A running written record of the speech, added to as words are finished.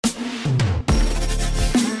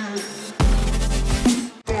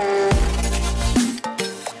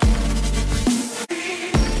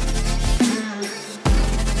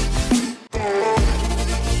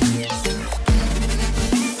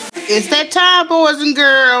It's that time, boys and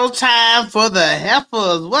girls. Time for the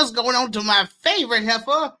heifers. What's going on to my favorite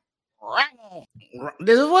heifer?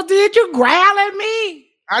 This is what did you growl at me?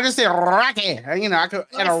 I just said Rocky. You know, I could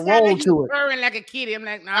add a roll to it. Purring like a kitty. I'm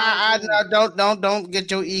like, no. Don't get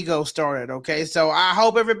your ego started. Okay, so I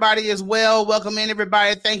hope everybody is well. Welcome in,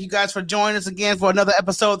 everybody. Thank you guys for joining us again for another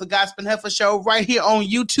episode of the Gospel Heifer Show right here on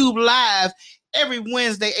YouTube Live every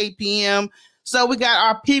Wednesday 8 p.m. So we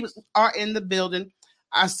got our peeps are in the building.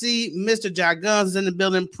 I see Mr. Jai Guns is in the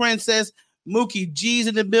building. Princess Mookie G's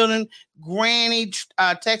in the building. Granny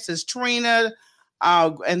Texas Trina.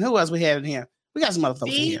 And who else we have in here? We got some other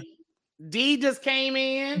folks in here. D just came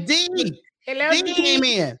in. Hello, D came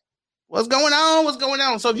in. What's going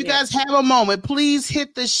on? So if you guys have a moment, please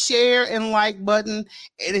hit the share and like button.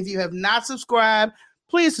 And if you have not subscribed,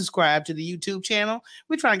 please subscribe to the YouTube channel.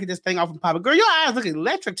 We're trying to get this thing off and popping. Girl, your eyes look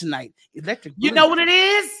electric tonight. Electric. You know what it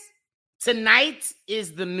is? Tonight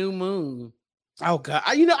is the new moon. Oh, God.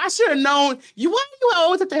 I should have known. Why do you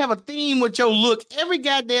always have to have a theme with your look every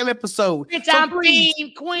goddamn episode? Bitch, so I'm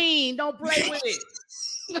theme queen. Don't play with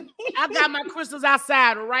it. I got my crystals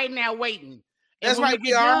outside right now waiting. That's right.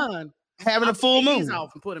 We are done, having a full moon.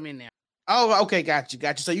 Off and put them in there. Oh, okay. Got you.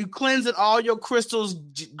 So you cleansing all your crystals,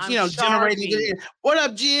 generating. What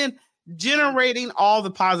up, Jen? Generating all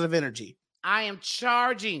the positive energy. I am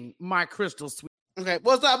charging my crystals. Okay.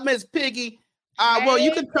 What's up, Miss Piggy? Well,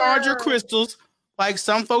 you can charge your crystals like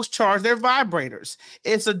some folks charge their vibrators.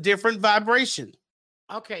 It's a different vibration.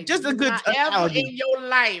 Okay. Just a good ever in your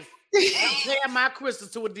life compare my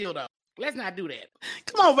crystals to a dildo. Let's not do that.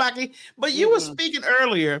 Come on, Rocky. But you were speaking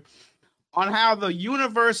earlier on how the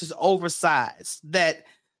universe is oversized, that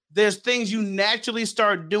there's things you naturally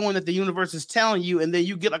start doing that the universe is telling you, and then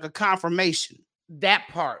you get like a confirmation. That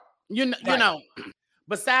part. You know,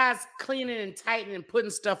 besides cleaning and tightening and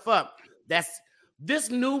putting stuff up, this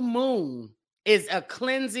new moon is a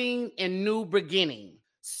cleansing and new beginning.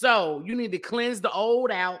 So you need to cleanse the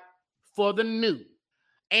old out for the new.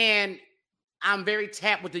 And I'm very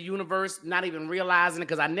tapped with the universe, not even realizing it,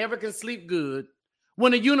 because I never can sleep good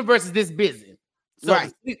when the universe is this busy. So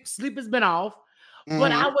sleep has been off,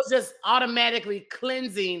 but I was just automatically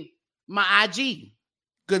cleansing my IG.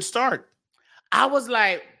 Good start. I was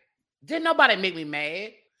like, didn't nobody make me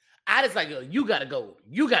mad. I just like, you gotta go.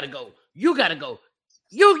 You gotta go. You gotta go.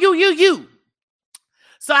 You.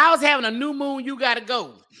 So I was having a new moon. You gotta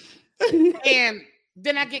go. And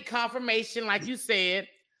then I get confirmation, like you said,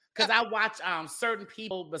 because I watch certain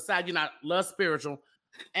people besides love spiritual,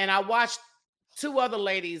 and I watch two other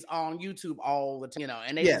ladies on YouTube all the time,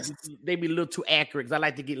 and they be a little too accurate because I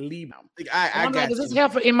like to get leave them. I'm like, is this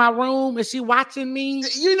heifer in my room? Is she watching me?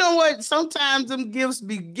 You know what? Sometimes them gifts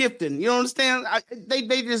be gifting. You understand?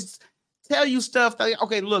 They just tell you stuff.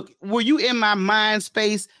 Okay, look, were you in my mind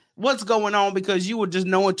space? What's going on? Because you were just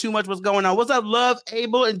knowing too much what's going on. What's up, Love,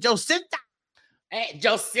 Abel, and Jocinta? Hey,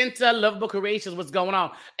 Jocinta, Lovable Creations, what's going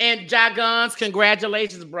on? And Jai Guns,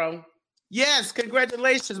 congratulations, bro. Yes,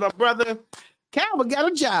 congratulations, my brother. Calvin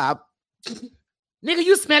got a job. Nigga,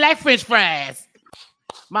 you smell like French fries.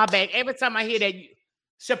 My bad. Every time I hear that,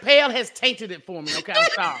 Chappelle has tainted it for me. Okay,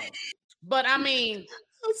 I'm sorry. But I mean,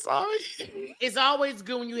 I'm sorry. It's always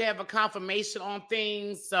good when you have a confirmation on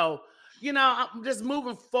things. So, I'm just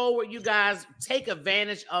moving forward. You guys take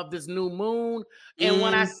advantage of this new moon. And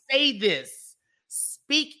when I say this,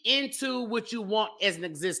 speak into what you want as an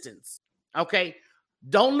existence. Okay?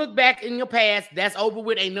 Don't look back in your past. That's over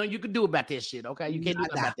with. Ain't nothing you can do about this shit. Okay? You can't do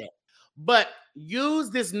about that. But use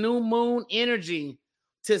this new moon energy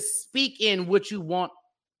to speak in what you want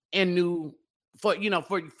and new for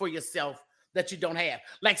yourself that you don't have.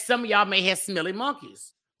 Like some of y'all may have smelly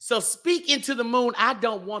monkeys. So speak into the moon. I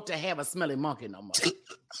don't want to have a smelly monkey no more.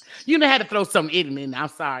 You know how to throw something in there. I'm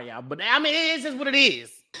sorry, y'all. But I mean, it's just what it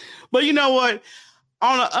is. But you know what?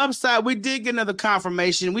 On the upside, we did get another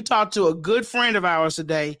confirmation. We talked to a good friend of ours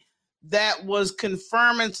today that was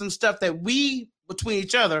confirming some stuff that we, between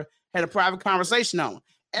each other, had a private conversation on.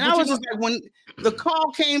 And I was just like, when the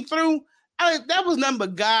call came through, that was nothing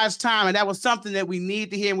but God's time. And that was something that we need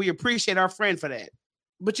to hear. And we appreciate our friend for that.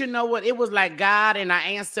 But you know what? It was like God and our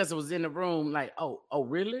ancestor was in the room like, oh,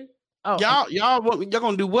 really? Oh, y'all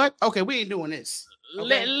gonna do what? Okay, we ain't doing this.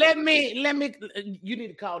 Okay? Let me, you need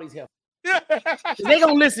to call these help. They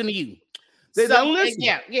gonna listen to you. They don't listen.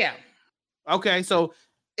 Yeah. Okay, so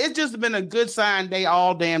it's just been a good sign day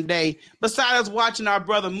all damn day. Besides watching our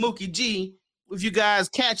brother Mookie G, if you guys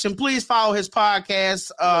catch him, please follow his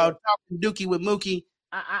podcast, Talking Dookie with Mookie.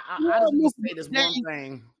 I just want to say this one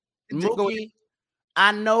thing. Mookie,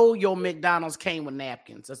 I know your McDonald's came with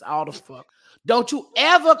napkins. That's all the fuck. Don't you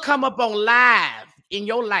ever come up on live in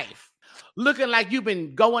your life looking like you've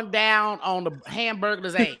been going down on the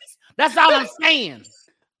hamburger's ass. That's all I'm saying.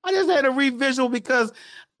 I just had a revisual because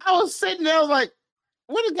I was sitting there, I was like,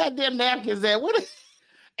 where the goddamn napkins at?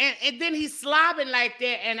 And then he's slobbing like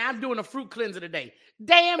that, and I'm doing a fruit cleanser today.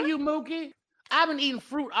 Damn you, Mookie. I've been eating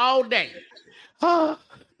fruit all day. And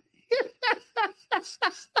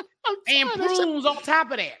prunes on top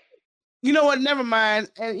of that. You know what? Never mind.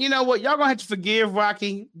 And you know what? Y'all gonna have to forgive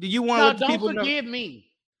Rocky. Do you want to let people know? Don't forgive me.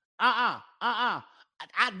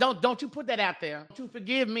 Don't you put that out there. Don't you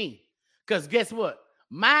forgive me. Because guess what?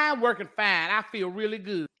 Mine working fine. I feel really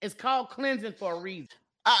good. It's called cleansing for a reason.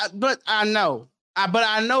 But I know.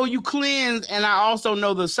 I know you cleanse, and I also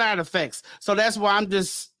know the side effects. So that's why I'm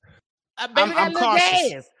just I'm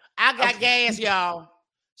cautious. Gas. I got gas, y'all.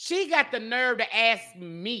 She got the nerve to ask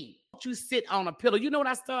me, don't you sit on a pillow? You know what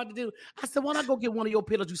I started to do? I said, why don't I go get one of your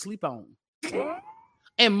pillows you sleep on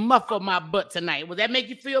and muffle my butt tonight? Will that make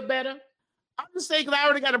you feel better? I'm just saying, because I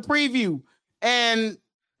already got a preview, and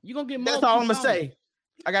you're going to get more. That's all I'm going to say.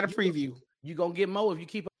 I got a preview. You're going to get more if you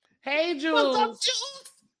keep. Hey, Jules. What's up, Jules?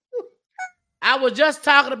 I was just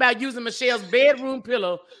talking about using Michelle's bedroom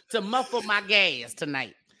pillow to muffle my gas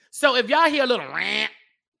tonight. So if y'all hear a little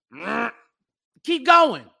rant, keep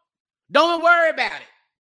going. Don't worry about it.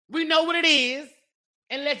 We know what it is,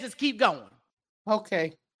 and let's just keep going.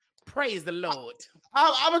 Okay. Praise the Lord.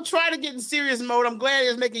 I'm going to try to get in serious mode. I'm glad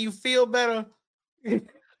it's making you feel better.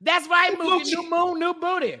 That's right, Mookie. New moon, new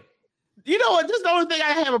booty. You know what? This is the only thing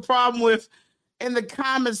I have a problem with in the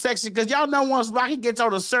comment section, because y'all know once Rocky gets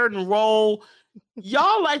on a certain role,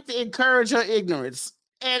 y'all like to encourage her ignorance.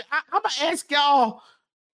 And I'm going to ask y'all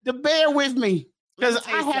to bear with me, because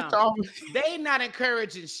I have to. They not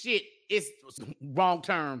encouraging shit. It's wrong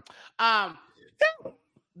term.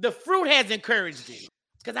 The fruit has encouraged it.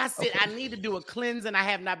 Because I said I need to do a cleansing. I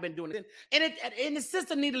have not been doing it. And the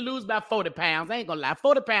sister need to lose about 40 pounds. I ain't going to lie.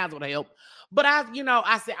 40 pounds would help. But I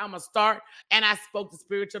said I'm going to start. And I spoke to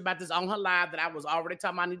Spiritual about this on her live that I was already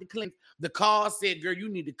talking about I need to cleanse. The call said, girl, you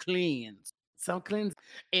need to cleanse. So cleanse.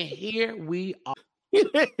 And here we are.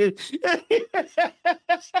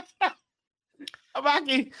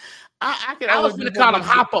 I was going to call him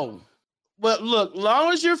Hoppo. Well, look,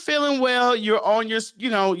 long as you're feeling well, you're on your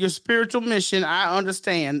spiritual mission. I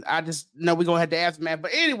understand. I just know we're going to have to ask Matt. But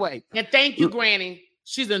anyway. And thank you, Granny.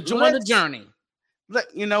 She's enjoying the journey. Look,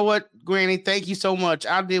 you know what, Granny? Thank you so much.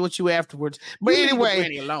 I'll deal with you afterwards. But anyway. Leave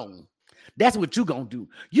Granny alone. That's what you're going to do.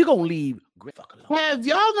 You're going to leave Granny alone. Have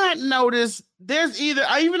y'all not noticed there's either,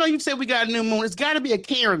 even though you said we got a new moon, it's got to be a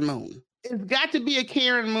Karen moon. It's got to be a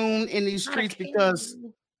Karen moon in these streets because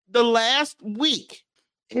the last week,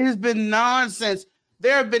 it has been nonsense.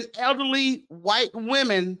 There have been elderly white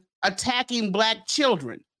women attacking black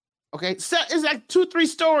children. Okay, so it's like 2-3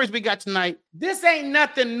 stories we got tonight. This ain't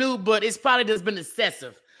nothing new, but it's probably just been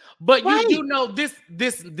excessive. But right. You do know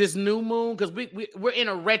this new moon, because we're in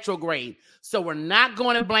a retrograde, so we're not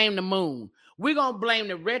going to blame the moon. We're gonna blame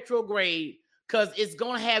the retrograde because it's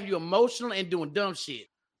gonna have you emotional and doing dumb shit.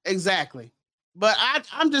 Exactly. But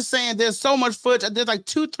I'm just saying, there's so much footage. There's like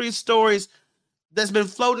 2-3 stories that's been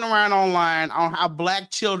floating around online on how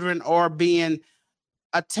black children are being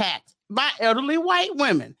attacked by elderly white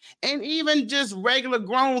women and even just regular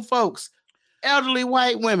grown folks, elderly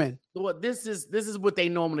white women. Well, this is what they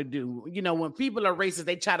normally do. You know, when people are racist,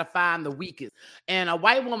 they try to find the weakest. And a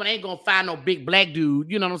white woman ain't going to find no big black dude,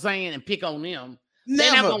 you know what I'm saying, and pick on them.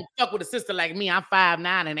 Never. They're not going to fuck with a sister like me. I'm 5'9"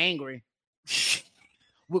 and angry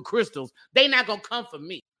with crystals. They not going to come for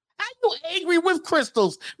me. How you angry with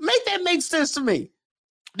crystals? Make that make sense to me.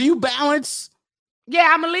 Do you balance?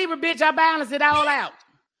 Yeah, I'm a Libra, bitch. I balance it all out.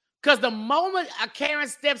 Because the moment a Karen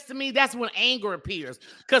steps to me, that's when anger appears.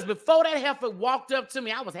 Because before that heifer walked up to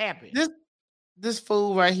me, I was happy. This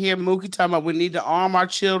fool right here, Mookie, talking about we need to arm our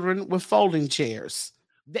children with folding chairs.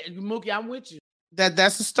 Mookie, I'm with you.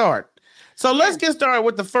 That's the start. So let's get started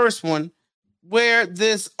with the first one, where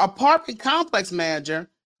this apartment complex manager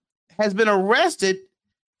has been arrested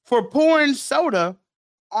for pouring soda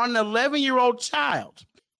on an 11-year-old child.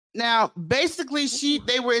 Now, basically,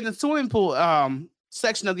 they were in the swimming pool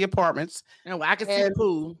section of the apartments. And I can see the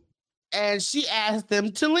pool. And she asked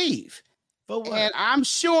them to leave. For what? And I'm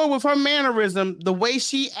sure with her mannerism, the way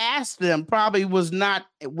she asked them probably was not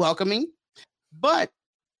welcoming. But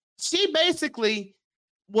she basically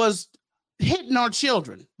was hitting on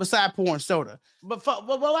children beside pouring soda. But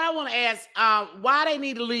what I want to ask, why they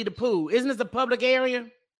need to leave the pool? Isn't this a public area?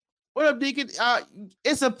 What up, Deacon?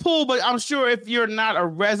 It's a pool, but I'm sure if you're not a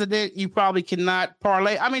resident, you probably cannot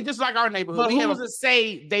parlay. I mean, just like our neighborhood. But who's to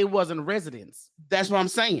say they wasn't residents? That's what I'm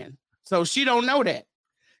saying. So she don't know that.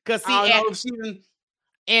 Because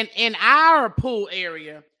And in our pool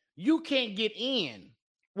area, you can't get in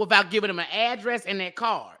without giving them an address and that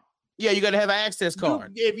card. Yeah, you got to have an access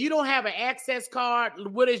card. If you don't have an access card,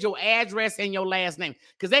 what is your address and your last name?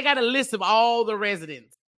 Because they got a list of all the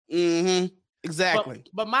residents. Mm-hmm. Exactly.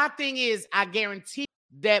 But my thing is, I guarantee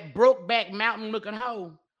that Brokeback Mountain looking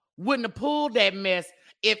hoe wouldn't have pulled that mess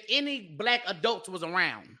if any black adults was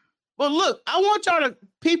around. Well, look, I want y'all to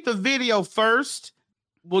peep the video first.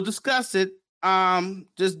 We'll discuss it.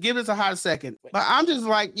 Just give us a hot second. But I'm just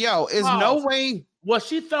like, yo, is no way. Was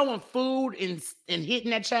she throwing food and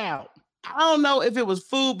hitting that child? I don't know if it was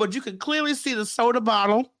food, but you could clearly see the soda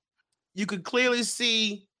bottle. You could clearly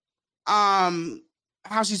see how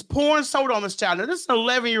she's pouring soda on this child. Now, this is an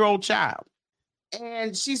 11-year-old child.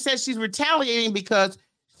 And she says she's retaliating because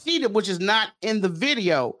she, which is not in the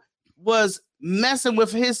video, was messing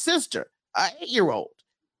with his sister, an 8-year-old.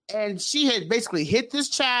 And she had basically hit this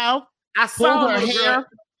child. I saw her hair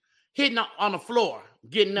hitting on the floor,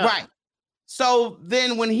 getting up. Right. So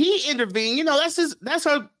then when he intervened, that's his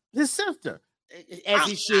sister. As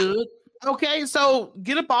he should. Okay, so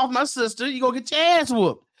get up off my sister. You're going to get your ass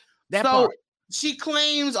whooped. She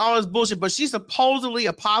claims all this bullshit, but she supposedly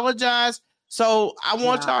apologized. So I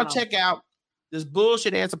want y'all to check out this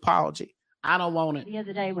bullshit ass apology. I don't want it. The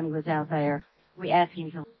other day when he was out there, we asked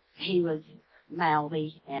him to, he was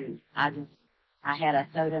mouthy, and I had a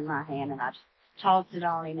soda in my hand, and I just tossed it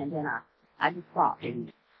on him, and then I just flopped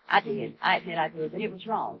him. I admit I did, but it was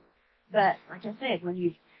wrong. But like I said, when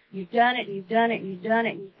you've done it, you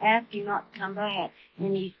ask him not to come back,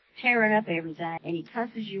 and he's tearing up everything, and he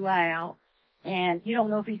cusses you out, and you don't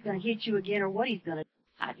know if he's going to hit you again or what he's going to do.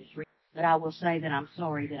 But I will say that I'm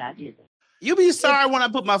sorry that I did that. You'll be sorry when I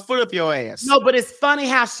put my foot up your ass. No, but it's funny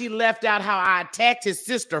how she left out how I attacked his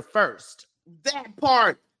sister first. That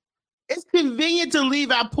part. It's convenient to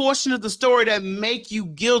leave out portion of the story that make you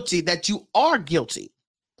guilty, that you are guilty.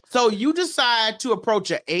 So you decide to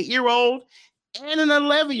approach an 8-year-old and an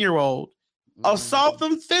 11-year-old, assault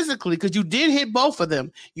them physically, because you did hit both of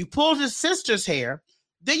them. You pulled his sister's hair,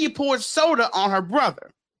 then you poured soda on her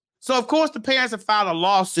brother. So, of course, the parents have filed a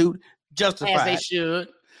lawsuit, justified. As they should.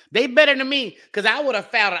 They better than me, because I would have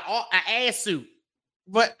filed an ass suit.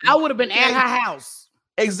 But I would have been at her house.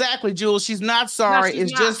 Exactly, Jules. She's not sorry.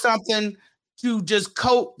 It's just something to just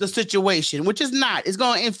coat the situation, which is not. It's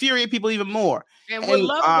going to infuriate people even more. And what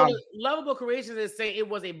Lovable Creations is saying, it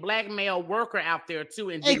was a black male worker out there, too.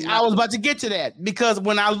 And I was about to get to that, because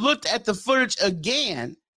when I looked at the footage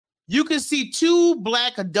again, you can see 2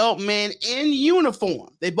 black adult men in uniform.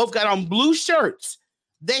 They both got on blue shirts.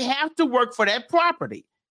 They have to work for that property.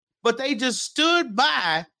 But they just stood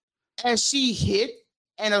by as she hit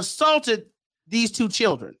and assaulted these 2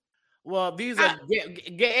 children. Well,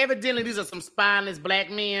 evidently these are some spineless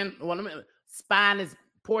black men. Spineless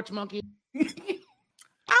porch monkey. I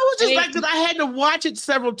was just like, because I had to watch it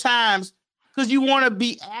several times because you want to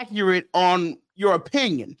be accurate on your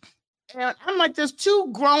opinion. And I'm like, there's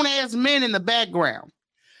 2 grown-ass men in the background.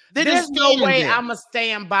 There's no way I'm going to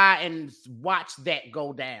stand by and watch that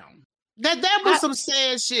go down. That was some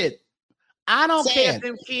sad shit. I don't care if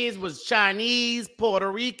them kids was Chinese,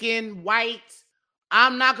 Puerto Rican, white.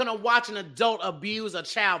 I'm not going to watch an adult abuse a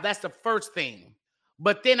child. That's the first thing.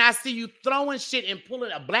 But then I see you throwing shit and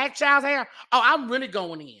pulling a black child's hair. Oh, I'm really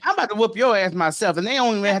going in. I'm about to whoop your ass myself, and they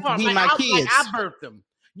only have to be my kids. I birthed them.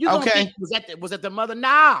 You gonna think, was that the mother? No,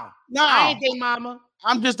 I ain't their mama.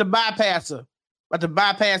 I'm just a bypasser. About to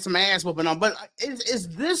bypass some ass whooping on. But it's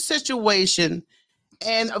this situation,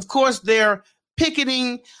 and of course they're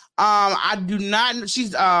picketing. I don't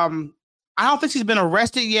think she's been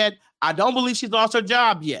arrested yet. I don't believe she's lost her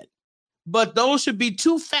job yet. But those should be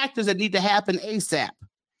 2 factors that need to happen ASAP.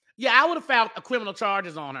 Yeah, I would have filed criminal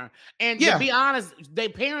charges on her. And to be honest, their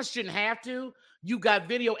parents shouldn't have to. You got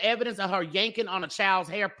video evidence of her yanking on a child's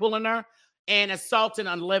hair, pulling her, and assaulting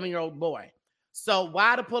an 11-year-old boy. So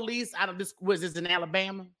why the police? Was this in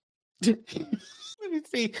Alabama? Let me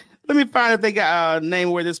see. Let me find if they got a name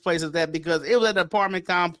where this place is at, because it was at an apartment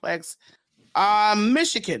complex,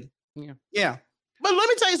 Michigan. Yeah. But let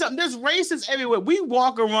me tell you something. There's racists everywhere. We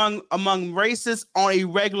walk around among racists on a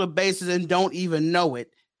regular basis and don't even know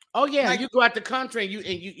it. Oh yeah, like, you go out the country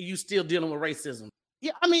and you still dealing with racism.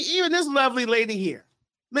 Yeah, I mean, even this lovely lady here,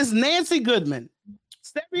 Miss Nancy Goodman.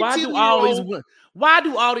 Why do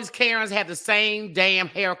all these Karens have the same damn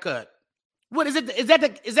haircut? What is it? Is that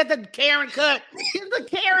the Karen cut? It's the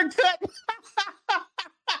Karen cut.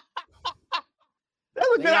 That's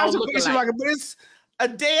a good observation, Rocket, but it's a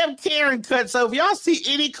damn Karen cut. So if y'all see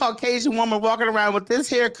any Caucasian woman walking around with this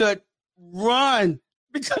haircut, run.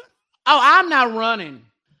 Because I'm not running.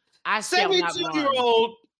 I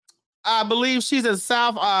 72-year-old I believe she's in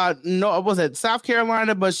South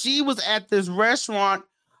Carolina, but she was at this restaurant,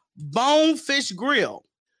 Bonefish Grill.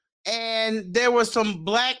 And there were some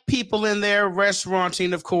black people in there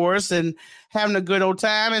restauranting, of course, and having a good old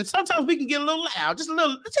time. And sometimes we can get a little loud, just a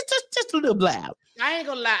little loud. I ain't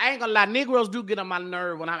gonna lie. Negroes do get on my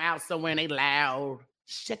nerve when I'm out somewhere and they loud.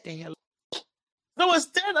 Shut the hell up. So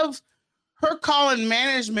instead of her calling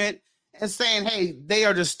management and saying, hey, they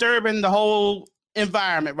are disturbing the whole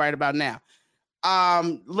environment right about now,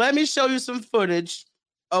 let me show you some footage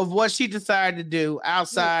of what she decided to do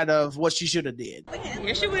outside of what she should have did.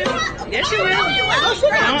 Yes, you will. Yes, you will.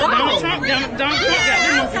 Don't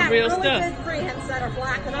talk some real stuff. Friends that are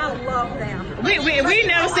black, and I love them. We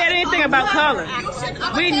never said anything about color.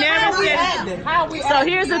 We never said. So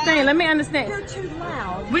here's the thing. Let me understand. You're too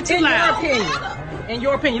loud. We're too loud. In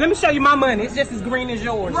your opinion, let me show you my money. It's just as green as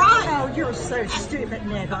yours. Right. Oh, you're so stupid,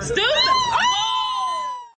 nigga. Stupid.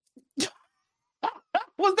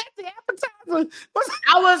 Was that the appetizer?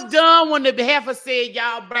 I was done when the heifer said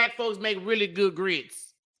y'all black folks make really good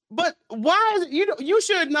grits. But why is it, you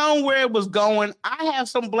should have known where it was going. I have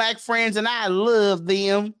some black friends and I love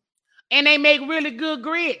them. And they make really good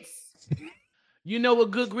grits. You know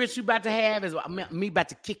what good grits you about to have is me about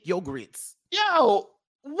to kick your grits. Yo,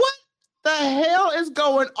 what the hell is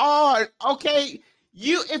going on? Okay.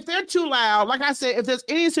 If they're too loud, like I said, if there's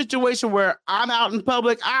any situation where I'm out in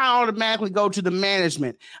public, I automatically go to the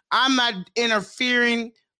management. I'm not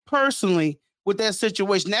interfering personally with that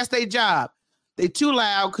situation. That's their job. They too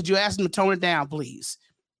loud. Could you ask them to tone it down, please?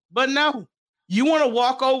 But no, you want to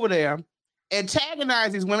walk over there,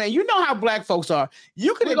 antagonize these women. You know how black folks are.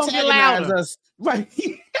 You can antagonize us. Right.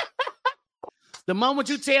 The moment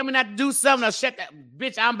you tell me not to do something, I'll shut that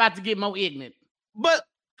bitch. I'm about to get more ignorant. But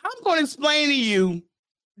I'm going to explain to you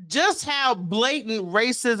just how blatant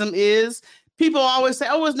racism is. People always say,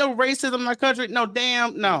 oh, there's no racism in our country. No,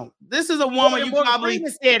 damn, no. This is a woman you probably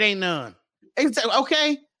said ain't none.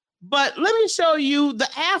 Okay, but let me show you the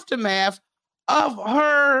aftermath of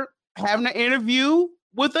her having an interview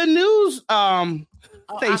with a news station.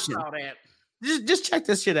 I saw that. Just check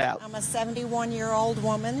this shit out. I'm a 71-year-old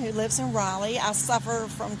woman who lives in Raleigh. I suffer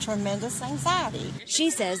from tremendous anxiety.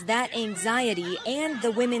 She says that anxiety and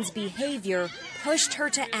the women's behavior pushed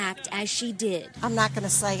her to act as she did. I'm not going to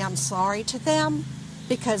say I'm sorry to them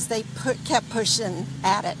because they kept pushing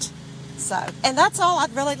at it. So, and that's all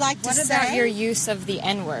I'd really like to say. What about your use of the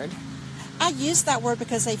N-word? I used that word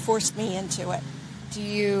because they forced me into it. Do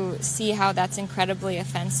you see how that's incredibly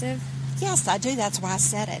offensive? Yes, I do. That's why I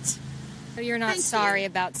said it. So you're not sorry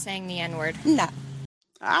about saying the N-word? No.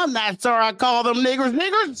 I'm not sorry I call them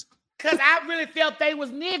niggers. Because I really felt they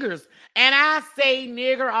was niggers. And I say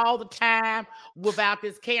nigger all the time without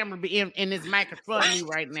this camera being in this mic in front of me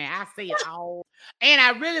right now. I say it all. And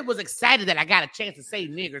I really was excited that I got a chance to say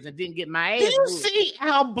niggers and didn't get my ass. Did you see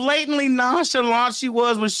how blatantly nonchalant she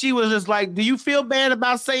was when she was just like, do you feel bad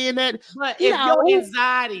about saying that? But if your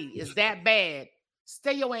anxiety is that bad,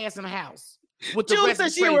 stay your ass in the house. With the June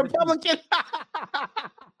said she a Republican.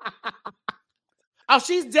 Oh,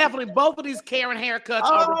 she's definitely both of these Karen haircuts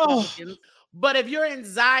are Republicans. But if your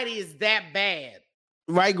anxiety is that bad,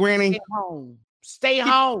 right, Granny? Stay home. Stay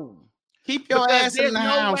home. Keep your ass in the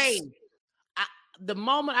house. Way. The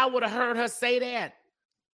moment I would have heard her say that,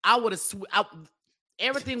 I would have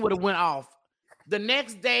everything would have went off. The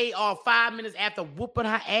next day or 5 minutes after whooping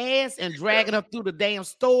her ass and dragging her through the damn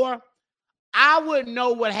store, I wouldn't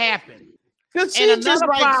know what happened. And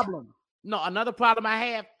another problem I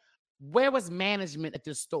have, where was management at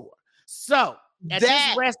this store? So at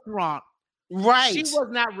this restaurant, right, she was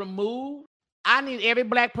not removed. I need every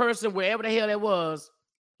black person, wherever the hell that was,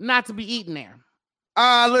 not to be eating there.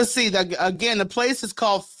 Let's see. The place is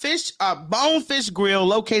called Bonefish Grill,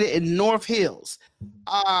 located in North Hills.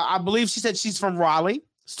 I believe she said she's from Raleigh,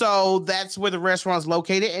 so that's where the restaurant is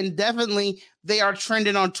located. And definitely, they are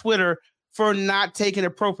trending on Twitter for not taking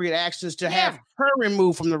appropriate actions to have her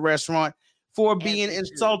removed from the restaurant for being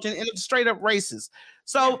insulting and straight up racist.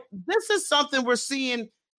 So this is something we're seeing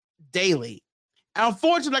daily.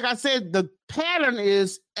 Unfortunately, like I said, the pattern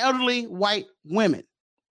is elderly white women.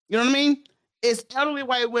 You know what I mean? It's elderly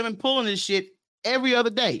white women pulling this shit every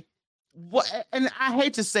other day. And I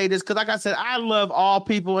hate to say this because, like I said, I love all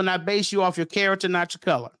people and I base you off your character, not your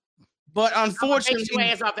color. But unfortunately, I'm gonna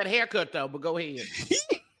base your ass off that haircut though. But go ahead.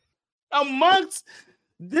 Amongst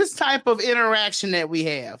this type of interaction that we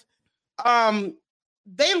have,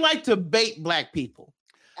 they like to bait black people.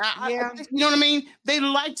 You know what I mean? They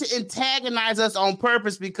like to antagonize us on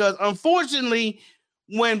purpose because, unfortunately,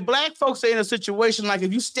 when black folks are in a situation like,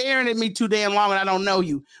 if you staring at me too damn long and I don't know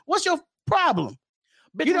you, what's your problem?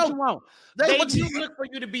 Bitch, what you want? They look for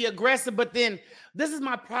you to be aggressive, but then this is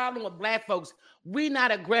my problem with black folks. We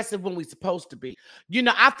not aggressive when we supposed to be. You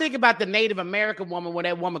know, I think about the Native American woman when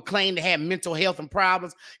that woman claimed to have mental health and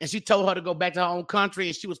problems, and she told her to go back to her own country,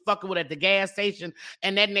 and she was fucking with her at the gas station,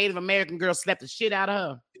 and that Native American girl slapped the shit out of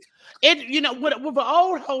her. It, you know, with an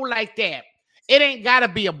old hoe like that, it ain't gotta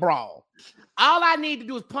be a brawl. All I need to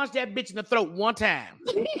do is punch that bitch in the throat one time.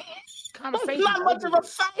 Conversation not much of a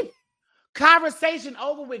fight. Conversation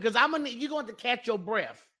over with, because you're going to catch your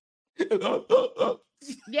breath.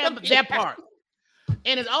 Yeah, that part.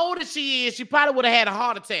 And as old as she is, she probably would have had a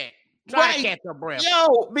heart attack trying to catch her breath.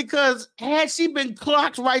 Yo, because had she been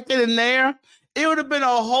clocked right then and there, it would have been a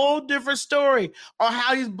whole different story on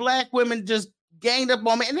how these black women just ganged up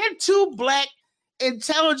on me. And they're two black,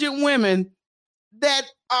 intelligent women that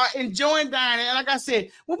are enjoying dining. And like I said,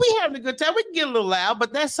 when we having a good time, we can get a little loud,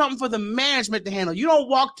 but that's something for the management to handle. You don't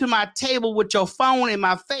walk to my table with your phone in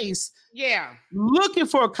my face, looking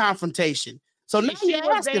for a confrontation. So now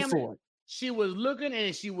you're asking for it. She was looking,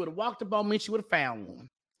 and she would have walked up on me, she would have found one.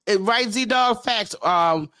 Right, Z-Dog, facts.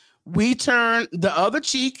 We turn the other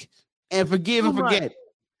cheek and forgive and forget.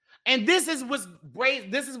 And this is what's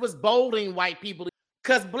great. This is what's bolding white people,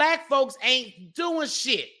 because black folks ain't doing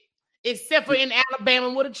shit except for in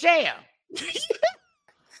Alabama with a chair.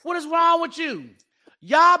 What is wrong with you?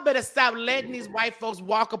 Y'all better stop letting these white folks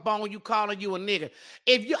walk up on you, calling you a nigga.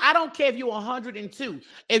 I don't care if you're 102.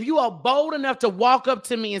 If you are bold enough to walk up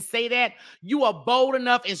to me and say that, you are bold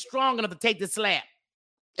enough and strong enough to take the slap.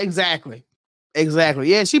 Exactly.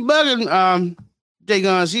 Yeah, she bugging.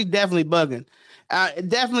 J-Gun, she definitely bugging.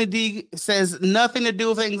 Definitely D says nothing to do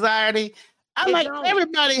with anxiety. I'm like,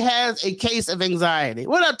 everybody has a case of anxiety.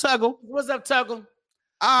 What up, Tuggle? What's up, Tuggle?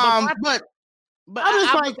 But I'm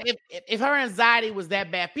just like, if her anxiety was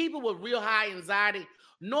that bad, people with real high anxiety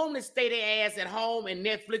normally stay their ass at home and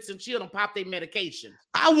Netflix and chill and pop their medication.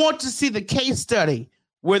 I want to see the case study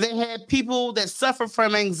where they had people that suffer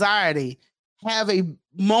from anxiety have a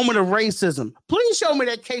moment of racism. Please show me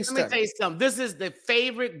that case study. Let me tell you something. This is the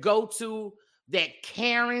favorite go-to that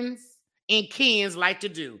Karens and Kens like to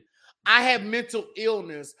do. I have mental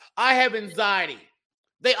illness. I have anxiety.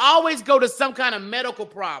 They always go to some kind of medical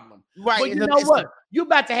problem. Right. But you know what? You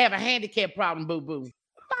about to have a handicap problem, boo-boo.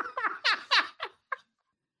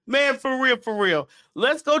 Man, for real.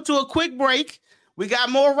 Let's go to a quick break. We got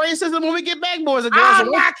more racism when we get back, boys and girls.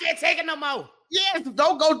 I can't take it no more. Yes,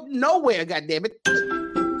 don't go nowhere, goddammit.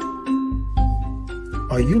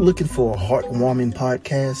 Are you looking for a heartwarming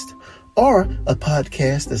podcast or a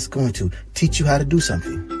podcast that's going to teach you how to do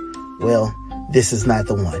something? Well, this is not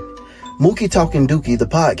the one. Mookie Talking Dookie, the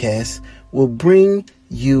podcast, will bring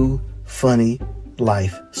you funny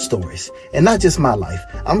life stories. And not just my life.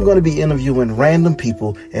 I'm going to be interviewing random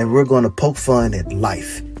people, and we're going to poke fun at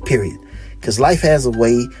life, period. Because life has a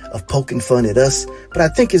way of poking fun at us, but I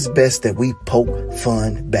think it's best that we poke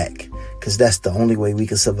fun back. Because that's the only way we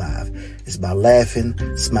can survive, is by laughing,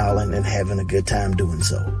 smiling, and having a good time doing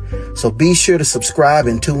so. So be sure to subscribe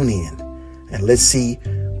and tune in. And let's see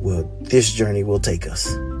where this journey will take us.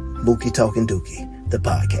 Mookie Talking Dookie, the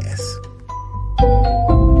podcast.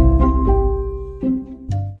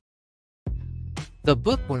 The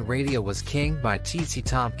book When Radio Was King by T.C.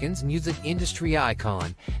 Tompkins, music industry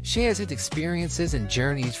icon, shares his experiences and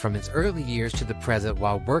journeys from his early years to the present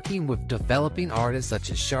while working with developing artists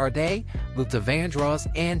such as Sade, Luther Vandross,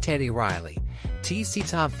 and Teddy Riley. T.C.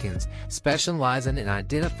 Tompkins, specializing in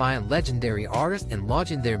identifying legendary artists and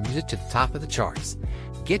launching their music to the top of the charts.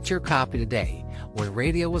 Get your copy today. When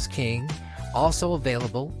Radio Was King, also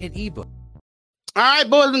available in ebook. All right,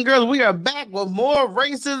 boys and girls, we are back with more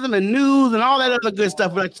racism and news and all that other good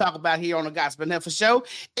stuff we like to talk about here on the Gospel Heifer Show.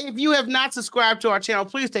 If you have not subscribed to our channel,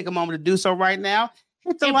 please take a moment to do so right now.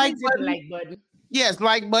 Hit the like button. Yes,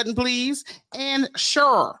 like button, please. And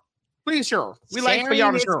please, we like for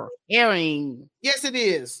y'all to share. Sharing. Yes, it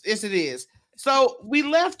is. So we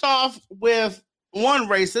left off with one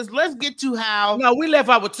racist. Let's get to how. No, we left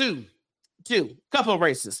off with two. Couple of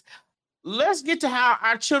racists. Let's get to how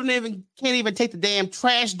our children can't even take the damn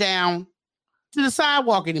trash down to the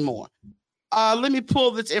sidewalk anymore. Let me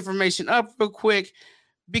pull this information up real quick,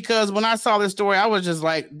 because when I saw this story, I was just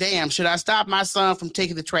like, damn, should I stop my son from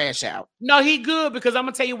taking the trash out? No, he good, because I'm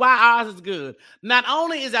going to tell you why ours is good. Not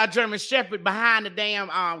only is our German Shepherd behind the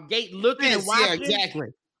damn gate looking and watching. Yeah, exactly.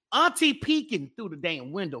 Auntie peeking through the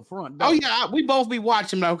damn window front door. Oh, yeah, we both be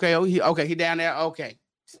watching. Like, okay, he down there, okay.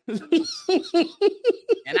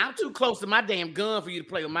 And I'm too close to my damn gun for you to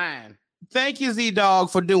play with mine. Thank you, Z-Dog,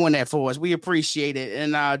 for doing that for us. We appreciate it.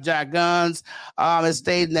 And Jack Guns is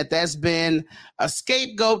stating that that's been a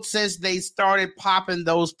scapegoat since they started popping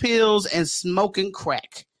those pills and smoking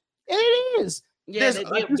crack. And it is. Yeah,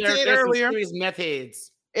 like you said earlier, some serious meth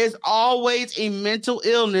heads. It's always a mental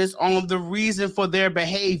illness on the reason for their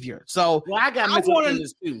behavior. So I got mental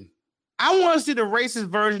illness too. I want to see the racist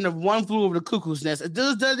version of One Flew Over the Cuckoo's Nest.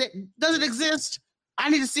 Does it exist? I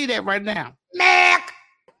need to see that right now. Mac.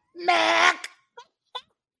 That's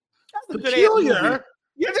peculiar.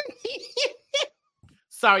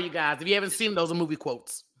 Sorry, you guys. If you haven't seen those movie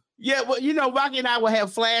quotes. Yeah, well, Rocky and I will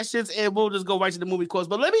have flashes and we'll just go right to the movie quotes.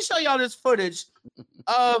 But let me show y'all this footage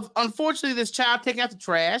of, unfortunately, this child taking out the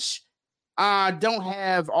trash. Don't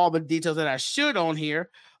have all the details that I should on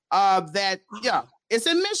here. It's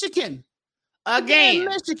in Michigan. Again.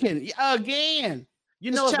 Again.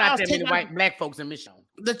 It's not that many black folks in Michigan.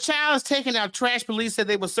 The child is taking out trash. Police said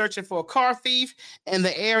they were searching for a car thief in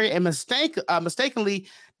the area and mistakenly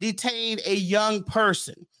detained a young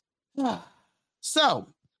person. So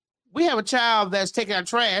we have a child that's taking out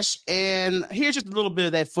trash, and here's just a little bit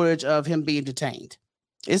of that footage of him being detained.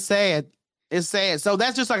 It's sad. So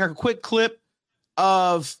that's just like a quick clip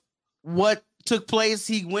of what took place.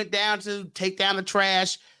 He went down to take down the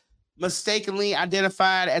trash, mistakenly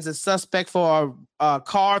identified as a suspect for a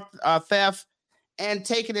car theft, and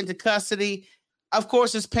taken into custody. Of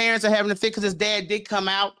course, his parents are having a fit because his dad did come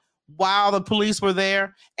out while the police were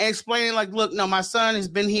there and explaining, like, look, no, my son has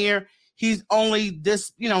been here. He's only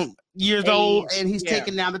this, years old, and he's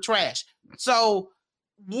taking down the trash. So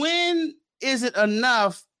when is it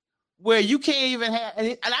enough where you can't even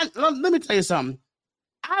have, let me tell you something.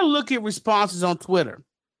 I look at responses on Twitter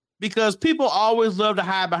because people always love to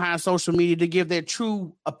hide behind social media to give their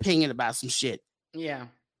true opinion about some shit. Yeah.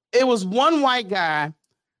 It was one white guy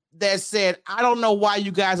that said, I don't know why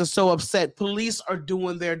you guys are so upset. Police are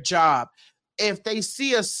doing their job. If they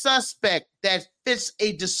see a suspect that fits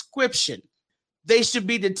a description, they should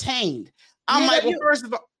be detained. I'm like, well, first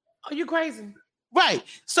of all, are you crazy? Right.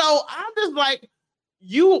 So I'm just like,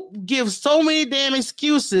 you give so many damn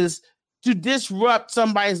excuses to disrupt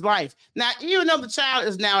somebody's life. Now, even though the child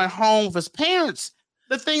is now at home with his parents,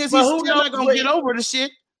 the thing is, he's still not going to get over the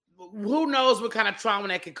shit. Who knows what kind of trauma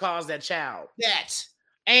that could cause that child?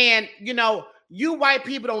 And, you white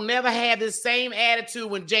people don't never have this same attitude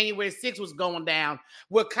when January 6th was going down,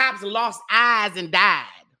 where cops lost eyes and died.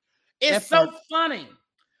 It's so funny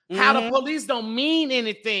how the police don't mean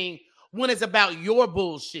anything when it's about your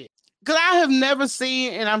bullshit. Because I have never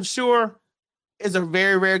seen, and I'm sure it's a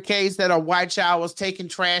very rare case, that a white child was taking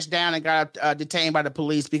trash down and got detained by the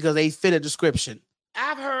police because they fit a description.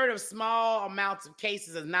 I've heard of small amounts of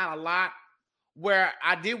cases, it's not a lot, where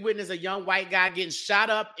I did witness a young white guy getting shot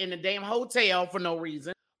up in a damn hotel for no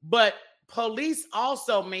reason. But police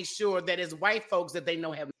also make sure that it's white folks that they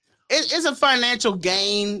know have. It's a financial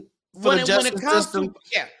gain for the justice system.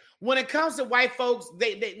 When it comes to white folks,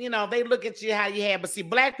 they look at you how you have. But see,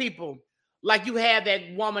 black people, like you had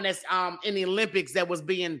that woman that's in the Olympics that was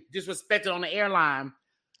being disrespected on the airline.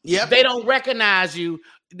 Yep. They don't recognize you.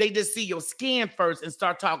 They just see your skin first and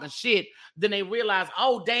start talking shit. Then they realize,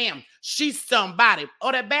 oh, damn, she's somebody.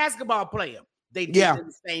 Oh, that basketball player. They did it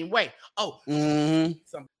the same way. Oh, and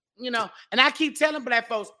I keep telling black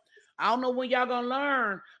folks, I don't know when y'all gonna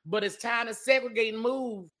learn, but it's time to segregate and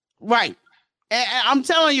move. Right. And I'm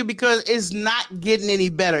telling you, because it's not getting any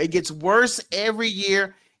better. It gets worse every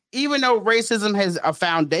year. Even though racism has a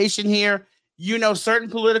foundation here, certain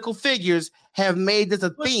political figures have made this a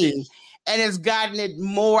theme, and it's gotten it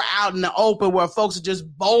more out in the open where folks are just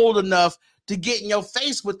bold enough to get in your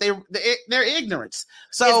face with their ignorance.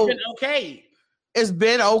 So it's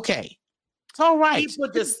been okay. It's all right.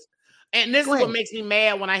 And this is what makes me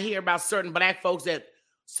mad when I hear about certain black folks that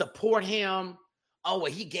support him. Oh,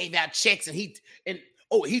 well, he gave out checks and he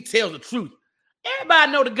tells the truth.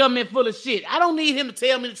 Everybody know the government full of shit. I don't need him to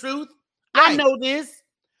tell me the truth. Right. I know this.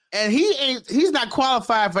 And he's not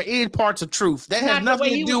qualified for any parts of truth. That has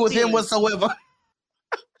nothing to do with him whatsoever.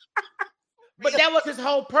 But that was his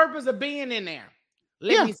whole purpose of being in there.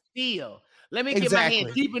 Let me steal. Let me get my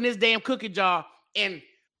hand deep in this damn cookie jar. And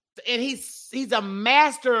he's a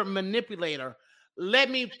master manipulator.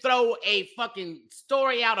 Let me throw a fucking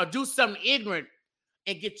story out or do something ignorant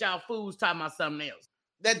and get y'all fools talking about something else.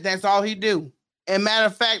 That's all he do. And matter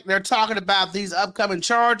of fact, they're talking about these upcoming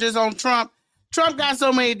charges on Trump. Trump got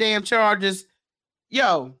so many damn charges.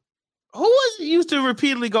 Yo, who is used to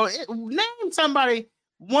repeatedly go? Name somebody,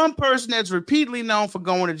 one person that's repeatedly known for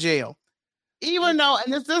going to jail. Even though,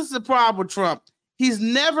 and this is the problem with Trump, he's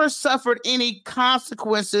never suffered any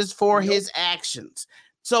consequences for his actions.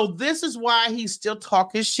 So this is why he's still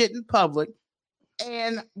talking shit in public,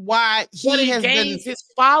 and why he has gains his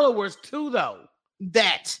followers too, though.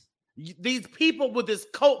 That these people with this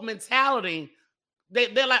cult mentality,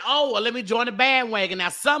 they're like, oh, well, let me join the bandwagon. Now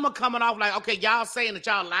some are coming off like, okay, y'all saying that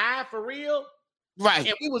y'all live for real, right?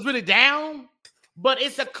 And we was really down, but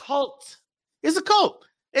it's a cult. It's a cult.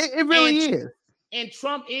 It really is. And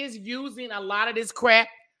Trump is using a lot of this crap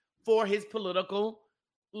for his political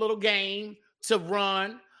little game to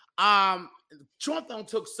run. Trump done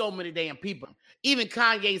took so many damn people. Even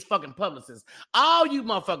Kanye's fucking publicist. All you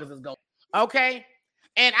motherfuckers is going. Okay?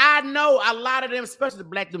 And I know a lot of them, especially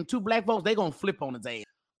them two black folks, they gonna flip on his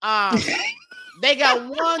ass. They got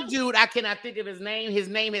one dude, I cannot think of his name. His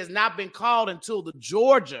name has not been called until the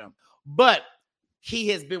Georgia, but he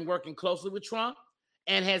has been working closely with Trump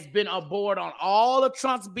and has been aboard on all of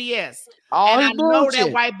Trump's BS. And I know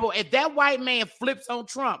that white boy, if that white man flips on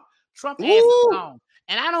Trump ass is gone.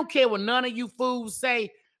 And I don't care what none of you fools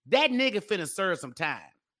say, that nigga finna serve some time.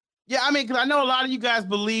 Yeah, I mean, because I know a lot of you guys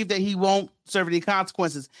believe that he won't serve any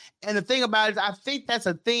consequences. And the thing about it is, I think that's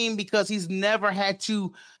a theme because he's never had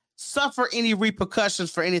to suffer any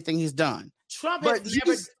repercussions for anything he's done. Trump has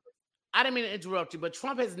never, I didn't mean to interrupt you, but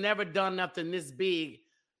Trump has never done nothing this big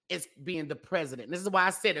as being the president. This is why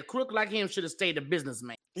I said a crook like him should have stayed a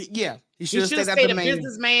businessman. Yeah, he should have stayed a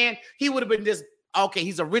businessman. He would have been this, okay,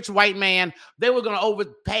 he's a rich white man. They were going to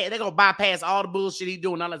overpay, they're going to bypass all the bullshit he's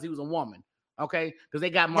doing unless he was a woman. Okay, because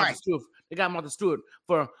they got Martha Stewart. They got Martha Stewart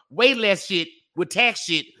for way less shit with tax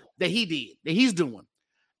shit that he did, that he's doing.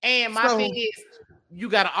 And my thing is, you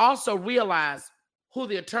got to also realize who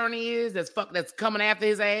the attorney is that's coming after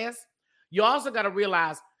his ass. You also got to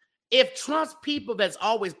realize if Trump's people that's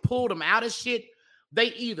always pulled him out of shit,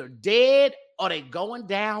 they either dead or they going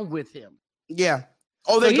down with him. Yeah.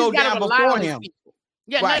 Oh, they go down before him.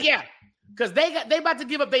 Yeah, right. Yeah. Because they about to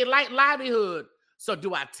give up their livelihood. So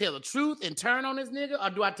do I tell the truth and turn on this nigga,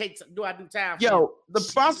 or do I do time? Yo,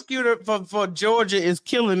 the prosecutor for Georgia is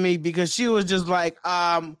killing me because she was just like,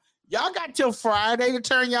 y'all got till Friday to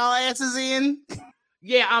turn y'all asses in.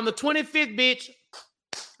 Yeah, on the 25th, bitch.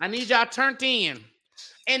 I need y'all turned in.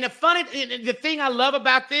 And the thing I love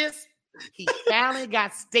about this, he finally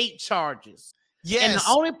got state charges. Yes. And the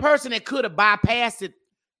only person that could have bypassed it,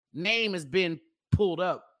 name has been pulled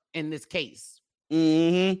up in this case.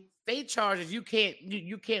 Mm-hmm. State charges you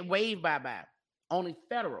can't waive by. Only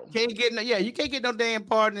federal. You can't get no damn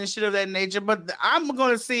pardon and shit of that nature. But I'm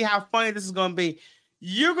going to see how funny this is going to be.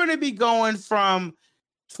 You're going to be going from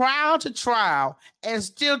trial to trial and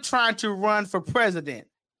still trying to run for president.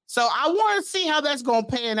 So I want to see how that's going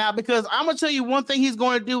to pan out, because I'm going to tell you one thing he's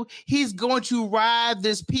going to do. He's going to ride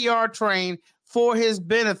this PR train for his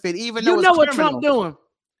benefit, even though you know what Trump doing.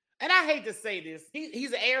 And I hate to say this.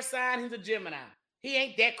 He's an air sign. He's a Gemini. He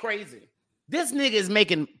ain't that crazy. This nigga is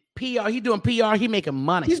making PR. He doing PR. He making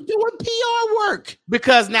money. He's doing PR work.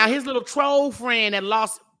 Because now his little troll friend that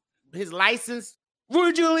lost his license,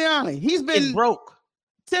 Rudy Giuliani, he's been broke,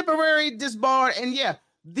 temporarily disbarred. And yeah,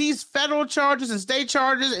 these federal charges and state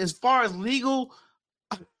charges, as far as legal,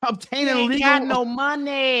 obtaining legal, got no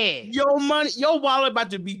money. Your wallet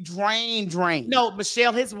about to be drained. No,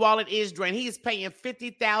 Michelle, his wallet is drained. He is paying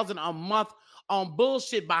 $50,000 a month on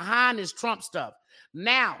bullshit behind his Trump stuff.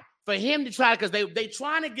 Now, for him to try, because they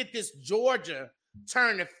trying to get this Georgia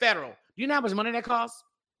turned to federal. Do you know how much money that costs?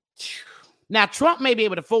 Now, Trump may be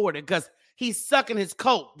able to afford it because he's sucking his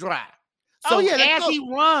coat dry. So as he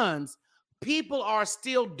runs, people are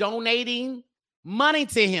still donating money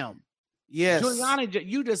to him. Yes. Giuliani,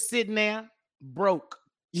 you just sitting there broke.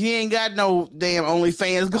 He ain't got no damn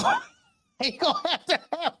OnlyFans going. He gonna have to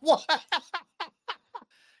have one.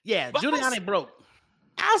 Yeah, Giuliani broke.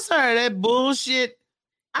 Outside of that bullshit,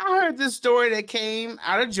 I heard this story that came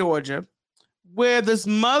out of Georgia where this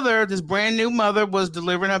brand new mother was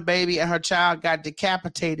delivering her baby and her child got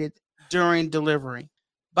decapitated during delivery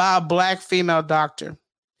by a black female doctor.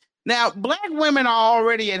 Now, black women are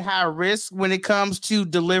already at high risk when it comes to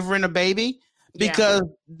delivering a baby because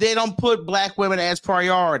they don't put black women as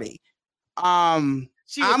priority.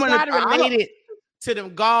 She was related to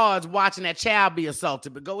them guards watching that child be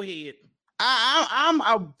assaulted, but go ahead. I'm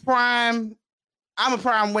a prime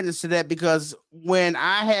witness to that, because when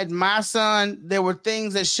I had my son, there were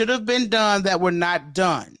things that should have been done that were not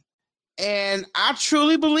done. And I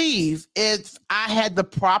truly believe if I had the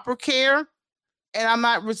proper care, and I'm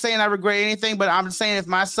not saying I regret anything, but I'm saying if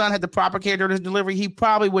my son had the proper care during his delivery, he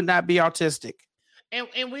probably would not be autistic.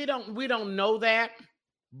 And we don't know that,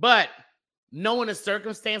 but knowing the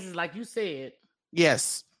circumstances, like you said.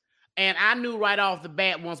 Yes. And I knew right off the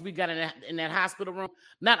bat once we got in that hospital room,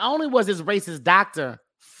 not only was this racist doctor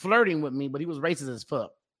flirting with me, but he was racist as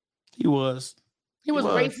fuck. He was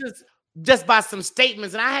racist just by some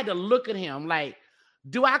statements, and I had to look at him like,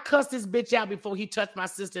 do I cuss this bitch out before he touched my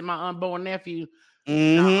sister and my unborn nephew?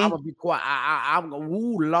 No, I'm gonna be quiet. I'm gonna,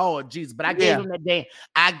 ooh, Lord Jesus. But I gave him that damn,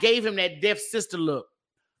 I gave him that deaf sister look.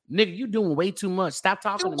 Nigga, you doing way too much. Stop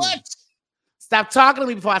talking to me. Stop talking to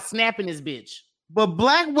me before I snap in this bitch. But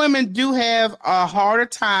Black women do have a harder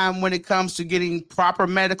time when it comes to getting proper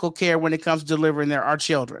medical care when it comes to delivering our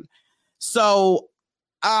children. So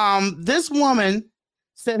this woman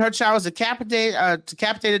said her child was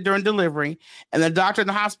decapitated during delivery, and the doctor and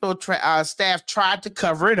the hospital staff tried to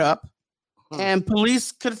cover it up. And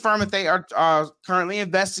police confirm that they are currently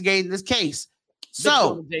investigating this case.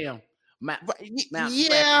 So, I'm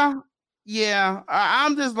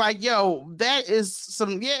just like, yo, that is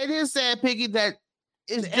some. Yeah, it is sad, Piggy. That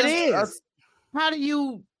is just. It is. How do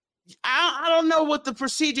you? I don't know what the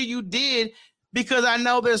procedure you did, because I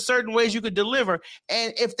know there's certain ways you could deliver,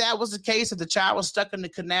 and if that was the case, if the child was stuck in the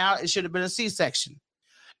canal, it should have been a C-section.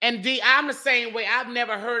 And I'm the same way. I've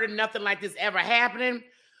never heard of nothing like this ever happening.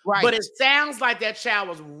 Right. But it sounds like that child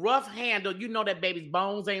was rough handled. You know that baby's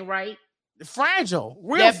bones ain't right. Fragile.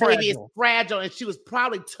 That baby is fragile. And she was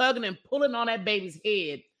probably tugging and pulling on that baby's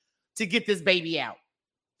head to get this baby out.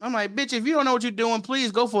 I'm like, bitch, if you don't know what you're doing,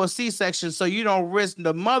 please go for a C-section so you don't risk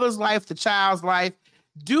the mother's life, the child's life.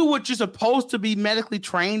 Do what you're supposed to be medically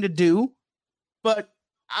trained to do. But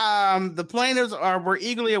the plaintiffs were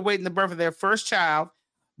eagerly awaiting the birth of their first child,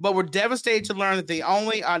 but were devastated to learn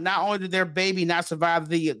that not only did their baby not survive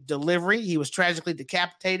the delivery, he was tragically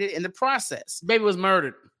decapitated in the process. Baby was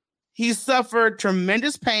murdered. He suffered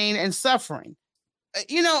tremendous pain and suffering.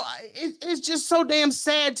 It's just so damn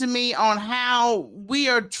sad to me on how we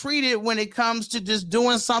are treated when it comes to just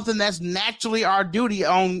doing something that's naturally our duty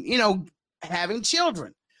on, having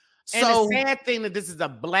children. And the sad thing that this is a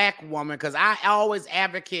Black woman, because I always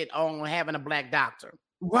advocate on having a Black doctor.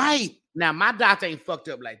 Right. Now, my doctor ain't fucked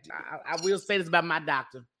up like that. I will say this about my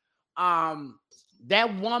doctor.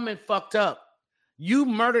 That woman fucked up. You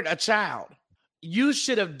murdered a child. You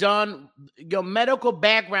should have done, your medical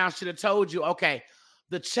background should have told you, okay,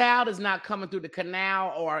 the child is not coming through the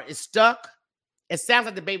canal or is stuck. It sounds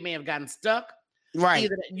like the baby may have gotten stuck. Right.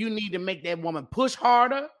 Either you need to make that woman push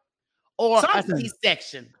harder or something. A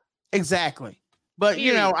C-section. Exactly. But,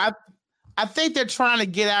 I think they're trying to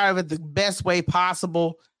get out of it the best way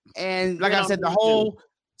possible. And like I said, the whole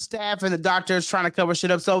staff and the doctor is trying to cover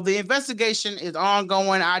shit up. So the investigation is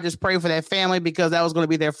ongoing. I just pray for that family, because that was going to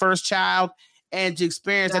be their first child. And to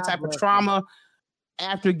experience that type of trauma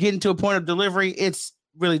after getting to a point of delivery, it's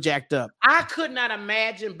really jacked up. I could not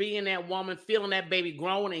imagine being that woman, feeling that baby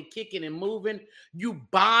growing and kicking and moving. You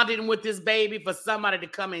bonding with this baby for somebody to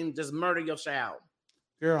come and just murder your child.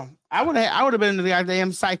 Girl, I would have been in the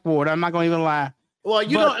goddamn psych ward. I'm not going to even lie. Well,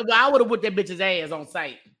 I would have whipped that bitch's ass on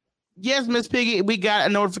site. Yes, Miss Piggy, we got a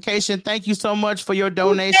notification. Thank you so much for your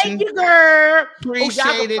donation. Thank you, girl. Appreciate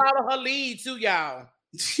y'all can it. Follow her lead too, y'all.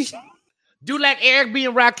 Do like Eric B.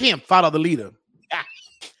 and Rakim. Follow the leader.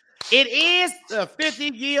 It is the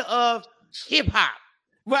 50th year of hip hop.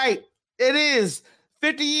 Right. It is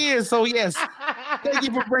 50 years. So yes, thank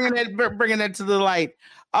you for bringing that to the light.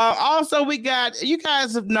 Also, we got, you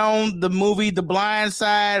guys have known the movie The Blind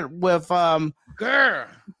Side with Sandra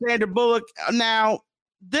Bullock. Now,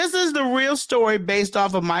 this is the real story based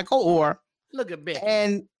off of Michael Orr. Look at Becky.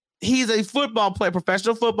 And he's a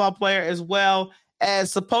professional football player, as well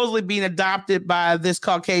as supposedly being adopted by this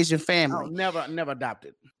Caucasian family. Oh, never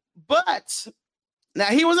adopted. But now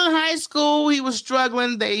he was in high school. He was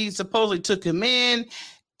struggling. They supposedly took him in.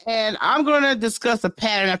 And I'm going to discuss a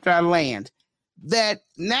pattern after I land. That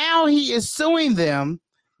now he is suing them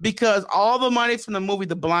because all the money from the movie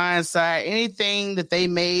The Blind Side, anything that they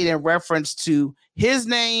made in reference to his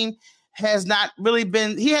name, has not really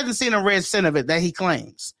been, he hasn't seen a red cent of it that he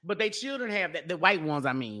claims. But their children have that, the white ones,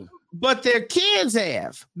 I mean. But their kids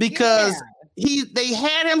have, because they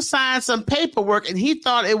had him sign some paperwork and he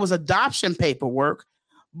thought it was adoption paperwork,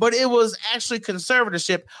 but it was actually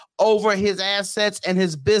conservatorship over his assets and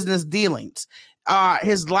his business dealings,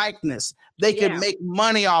 his likeness. They could make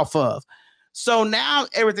money off of. So now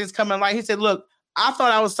everything's coming light. He said, look, I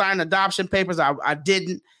thought I was signing adoption papers. I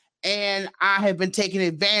didn't. And I have been taken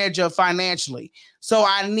advantage of financially. So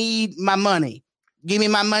I need my money. Give me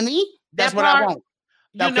my money. That's what I want.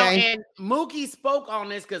 You know, and Mookie spoke on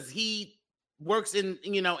this because he works in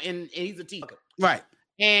he's a teacher. Right.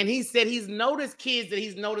 And he said he's noticed kids that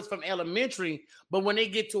he's noticed from elementary, but when they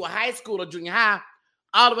get to a high school or junior high,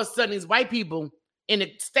 all of a sudden these white people in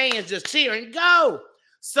the stands just cheering, go.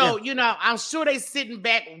 So, I'm sure they sitting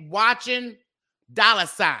back watching dollar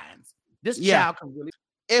signs. This child can really.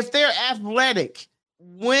 If they're athletic,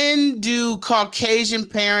 when do Caucasian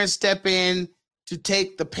parents step in to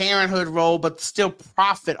take the parenthood role, but still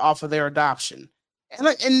profit off of their adoption?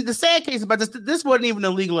 And the sad case about this wasn't even a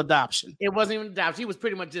legal adoption. It wasn't even adoption. He was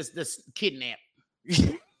pretty much just kidnapped.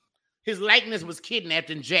 His likeness was kidnapped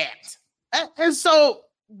and jacked. And so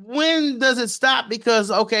when does it stop? Because,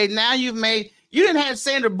 okay, now you didn't have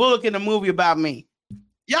Sandra Bullock in a movie about me.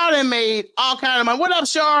 Y'all done made all kind of money. What up,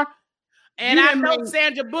 Shar? And I know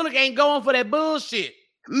Sandra Bullock ain't going for that bullshit.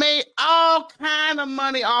 Made all kind of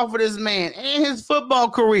money off of this man and his football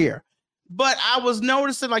career. But I was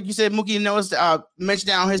noticing, like you said, Mookie mentioned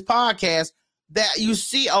down on his podcast, that you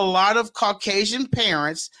see a lot of Caucasian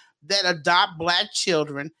parents that adopt Black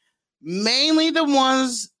children, mainly the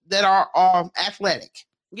ones that are athletic.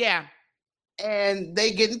 Yeah. And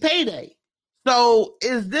they getting payday. So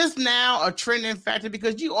is this now a trending factor?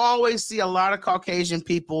 Because you always see a lot of Caucasian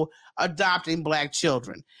people adopting Black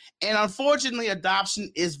children. And unfortunately, adoption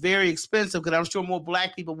is very expensive because I'm sure more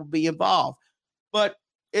Black people will be involved. But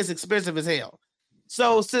it's expensive as hell.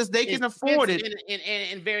 So since they can afford it.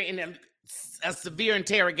 And a severe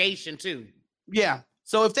interrogation too. Yeah.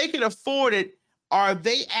 So if they can afford it, are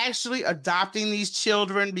they actually adopting these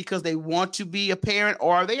children because they want to be a parent,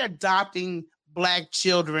 or are they adopting Black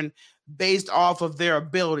children based off of their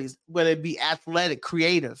abilities, whether it be athletic,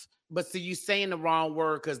 creative? But see, you saying the wrong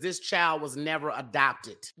word, because this child was never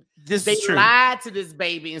adopted. They lied to this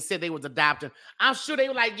baby and said they was adopted. I'm sure they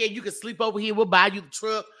were like, yeah, you can sleep over here. We'll buy you the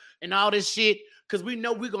truck and all this shit because we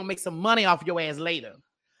know we're going to make some money off your ass later.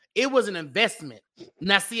 It was an investment.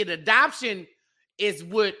 Now, see, an adoption is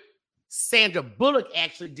what Sandra Bullock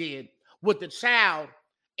actually did with the child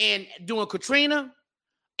and doing Katrina.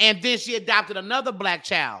 And then she adopted another Black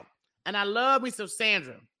child. And I love me some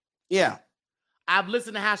Sandra. Yeah. I've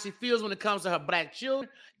listened to how she feels when it comes to her Black children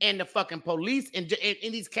and the fucking police and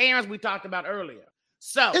these Karens we talked about earlier.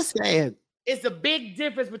 So it's sad. It's a big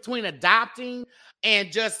difference between adopting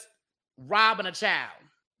and just robbing a child.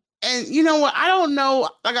 And you know what? I don't know.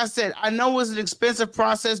 Like I said, I know it's an expensive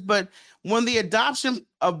process, but when the adoption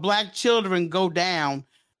of Black children go down,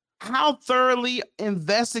 how thoroughly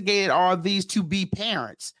investigated are these to be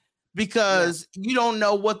parents? Because you don't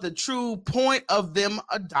know what the true point of them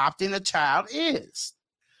adopting a child is.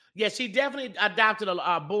 Yeah, she definitely adopted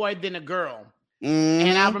a boy than a girl. Mm-hmm.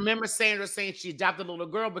 And I remember Sandra saying she adopted a little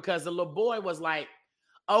girl because the little boy was like,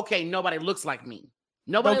 okay, nobody looks like me.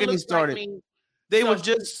 Nobody don't get looks me started. Like me. They were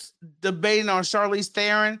just debating on Charlize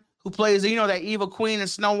Theron, who plays, that evil queen in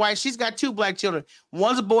Snow White. She's got 2 Black children.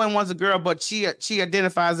 One's a boy and one's a girl, but she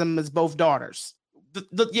identifies them as both daughters.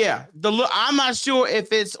 I'm not sure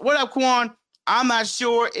if it's what up, Quan. I'm not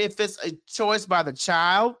sure if it's a choice by the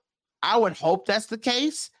child. I would hope that's the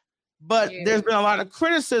case, but there's been a lot of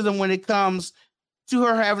criticism when it comes to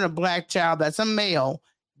her having a Black child that's a male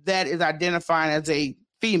that is identifying as a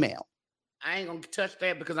female. I ain't gonna touch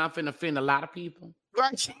that because I'm finna offend a lot of people.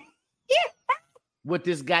 Right? With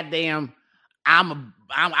this goddamn,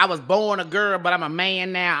 I was born a girl, but I'm a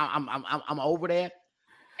man now. I'm over that.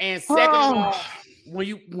 And second of all,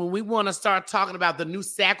 when we want to start talking about the new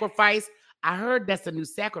sacrifice, I heard that's the new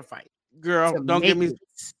sacrifice. Girl, don't get me.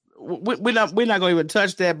 We're not going to even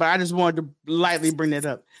touch that, but I just wanted to lightly bring that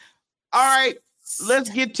up. All right, let's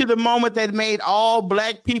get to the moment that made all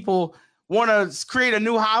Black people want to create a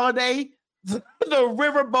new holiday: the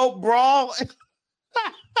Riverboat Brawl.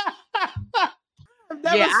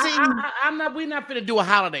 We're not going to do a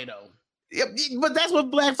holiday though. Yeah, but that's what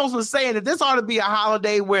Black folks were saying, that this ought to be a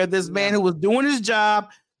holiday where this man who was doing his job,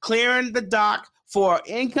 clearing the dock for an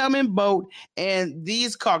incoming boat, and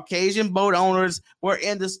these Caucasian boat owners were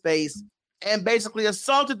in the space and basically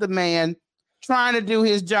assaulted the man trying to do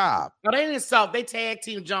his job. No, they didn't assault. They tag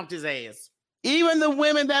team jumped his ass. Even the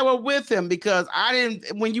women that were with him, because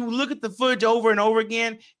when you look at the footage over and over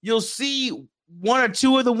again, you'll see 1 or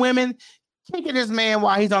 2 of the women kicking this man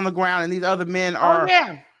while he's on the ground, and these other men are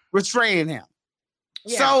restraining him.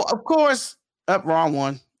 Yeah. So, of course, wrong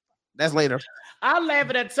one. That's later. I laugh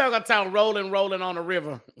at that Tugger Town rolling on the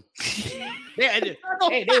river. they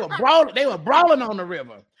were brawling on the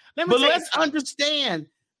river. But let's understand,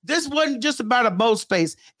 this wasn't just about a boat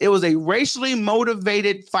space. It was a racially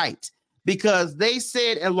motivated fight because they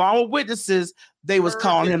said, along with witnesses, they was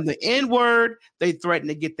calling him the N-word. They threatened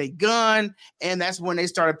to get their gun, and that's when they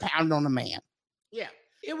started pounding on the man. Yeah,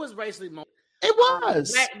 it was racially motivated. It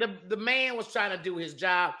was. The man was trying to do his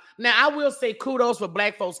job. Now, I will say kudos for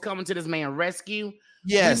Black folks coming to this man's rescue.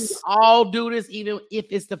 Yes. We all do this, even if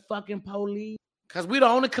it's the fucking police. Because we're the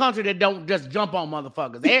only country that don't just jump on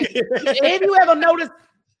motherfuckers. Have you ever noticed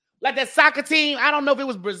Like that soccer team, I don't know if it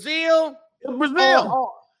was Brazil.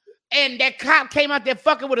 And that cop came out there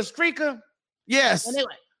fucking with a streaker. Yes. And they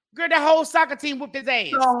like, girl, that whole soccer team whooped his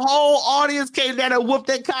ass. The whole audience came down and whooped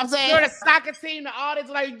that cop's ass. Girl, the soccer team, the audience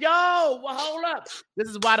like, yo, well, hold up. This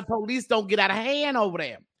is why the police don't get out of hand over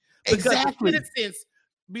there. Because exactly. the citizens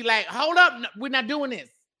be like, hold up, no, we're not doing this.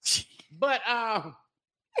 But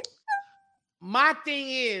my thing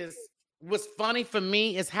is, what's funny for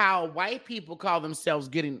me is how white people call themselves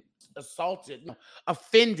getting assaulted,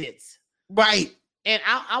 offended. Right. And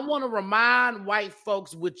I want to remind white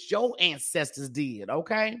folks what your ancestors did,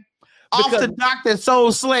 okay? Off the dock that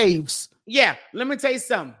sold slaves. Yeah, let me tell you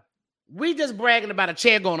something. We just bragging about a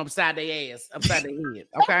chair going upside their ass, upside their head,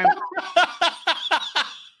 okay?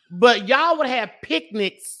 But y'all would have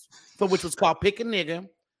picnics for which was called Pick a Nigga.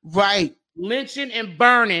 Right. Lynching and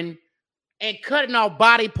burning and cutting off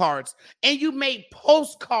body parts. And you made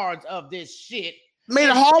postcards of this shit. Made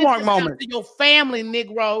a Hallmark moment. To your family,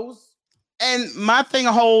 Negroes. And my thing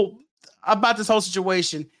about this whole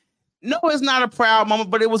situation, no, it's not a proud moment,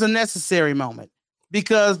 but it was a necessary moment.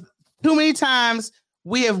 Because too many times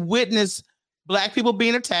we have witnessed Black people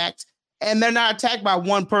being attacked, and they're not attacked by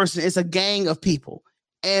one person. It's a gang of people.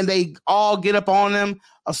 And they all get up on them,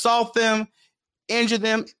 assault them, injure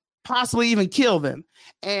them, possibly even kill them.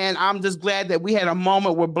 And I'm just glad that we had a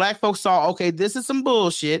moment where Black folks saw, okay, this is some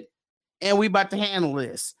bullshit, and we about to handle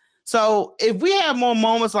this. So if we have more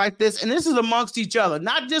moments like this, and this is amongst each other,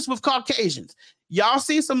 not just with Caucasians, y'all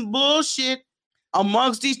see some bullshit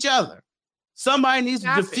amongst each other. Somebody needs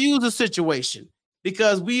to diffuse the situation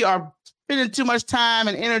because we are spending too much time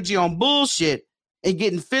and energy on bullshit and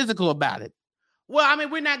getting physical about it. Well, I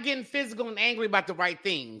mean, we're not getting physical and angry about the right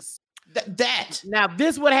things. That. Now,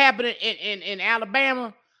 this what happened in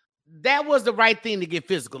Alabama. That was the right thing to get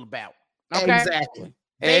physical about. Okay? Exactly.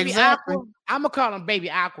 Baby Aqua, I'm going to call him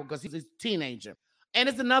Baby Aqua because he's a teenager. And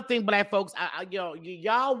it's another thing, Black folks,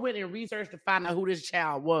 y'all went and researched to find out who this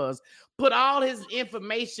child was. Put all his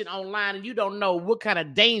information online and you don't know what kind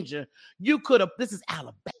of danger you could have. This is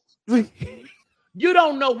Alabama. You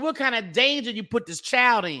don't know what kind of danger you put this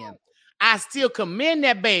child in. I still commend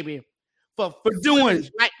that baby for doing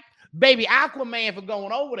like Baby Aquaman for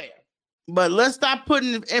going over there. But let's stop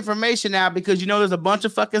putting information out because there's a bunch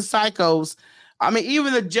of fucking psychos. I mean,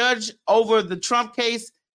 even the judge over the Trump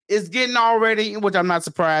case is getting already, which I'm not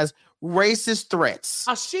surprised, racist threats.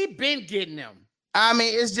 Oh, she been getting them. I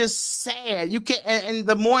mean, it's just sad. You can't, and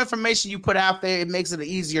the more information you put out there, it makes it an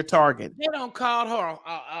easier target. They don't call her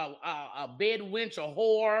a bed wench, a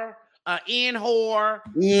whore, an in whore.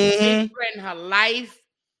 They threaten her life.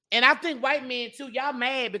 And I think white men too, y'all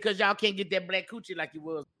mad because y'all can't get that black coochie like you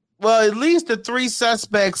was. Well, at least the 3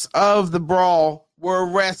 suspects of the brawl were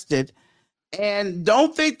arrested. And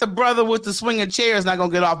don't think the brother with the swinging chair is not going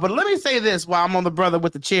to get off. But let me say this while I'm on the brother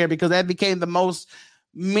with the chair, because that became the most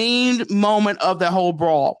mean moment of the whole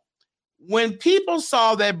brawl. When people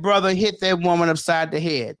saw that brother hit that woman upside the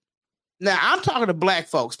head. Now, I'm talking to Black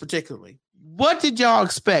folks particularly. What did y'all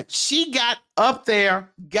expect? She got up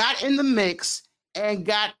there, got in the mix, and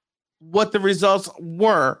got what the results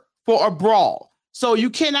were for a brawl. So you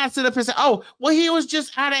cannot sit up and say, oh, well, he was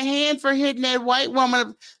just out of hand for hitting that white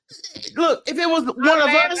woman. Look, if it was one of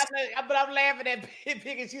us. But I'm laughing at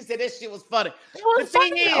Piggy. She said this shit was funny. The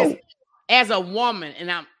thing is, as a woman,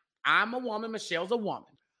 and I'm a woman, Michelle's a woman.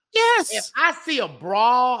 Yes. If I see a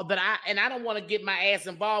brawl I don't want to get my ass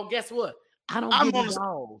involved, guess what? I don't get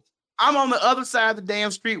involved. I'm on the other side of the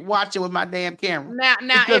damn street watching with my damn camera.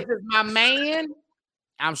 Now if it's my man,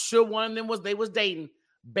 I'm sure one of them they was dating.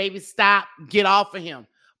 Baby, stop, get off of him.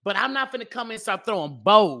 But I'm not finna come in and start throwing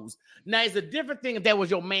bows. Now it's a different thing if that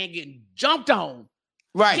was your man getting jumped on.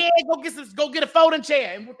 Right. Yeah, go get a folding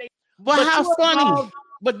chair. And but how funny.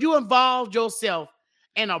 But you involved yourself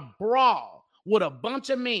in a brawl with a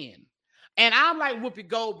bunch of men. And I'm like Whoopi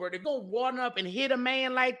Goldberg. They're gonna warm up and hit a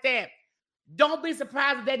man like that. Don't be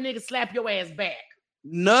surprised if that nigga slap your ass back.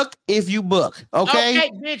 Nook if you book, okay? Okay,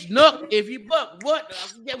 bitch, nook if you book. What?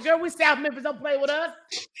 Girl, we South Memphis, don't play with us.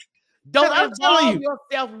 Don't involve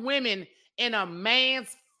yourself, women, in a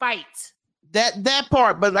man's fight. That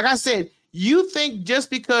part, but like I said, you think just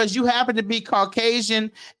because you happen to be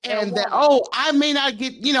Caucasian and that, I may not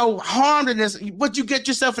get, harmed in this, but you get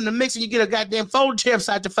yourself in the mix and you get a goddamn folding chair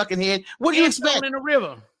upside your fucking head. What do you expect? In the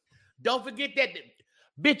river. Don't forget that,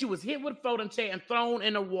 bitch, you was hit with a folding chair and thrown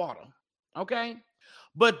in the water. Okay?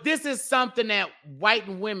 But this is something that white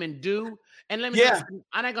women do. And let me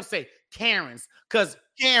I'm not going to say Karens, because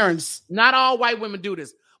not all white women do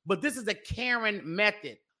this, but this is a Karen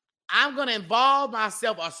method. I'm going to involve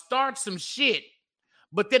myself or start some shit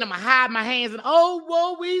but then I'm gonna hide my hands and oh,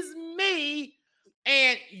 woe is me.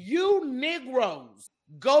 And you Negroes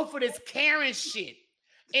go for this Karen shit,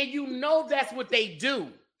 and you know that's what they do.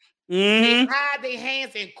 They hide their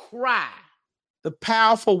hands and cry. The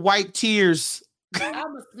powerful white tears. I'm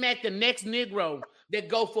gonna smack the next Negro that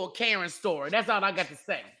go for a Karen story. That's all I got to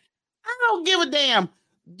say. I don't give a damn.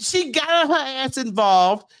 She got her ass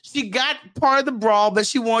involved. She got part of the brawl that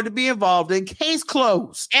she wanted to be involved in. Case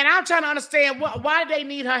closed. And I'm trying to understand why they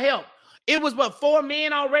need her help. It was what, 4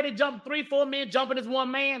 men already jumped, 4 men jumping as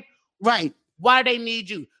one man. Right. Why do they need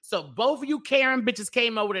you? So both of you Karen bitches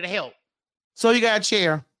came over to help. So you got a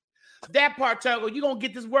chair. That part, Tuggle, you gonna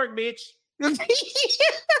get this work, bitch.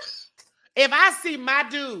 If I see my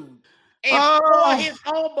dude and 4 of his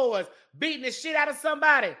homeboys beating the shit out of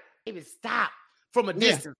somebody, baby, stop from a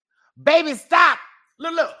distance. Yeah. Baby, stop.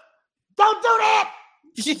 Look. Don't do that.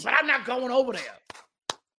 But I'm not going over there.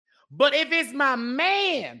 But if it's my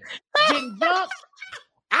man getting jumped,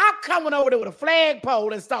 I'm coming over there with a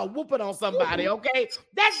flagpole and start whooping on somebody, okay?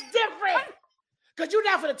 That's different. Because you're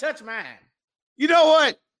not going to touch mine. You know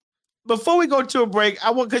what? Before we go to a break,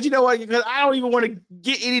 because you know what? Because I don't even want to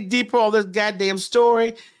get any deeper on this goddamn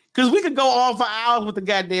story. Because we could go on for hours with the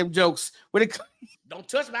goddamn jokes. Don't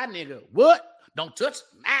touch my nigga. What? Don't touch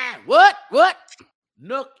mine. What?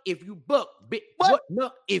 Nook if you buck. What?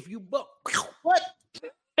 Nook if you buck. What?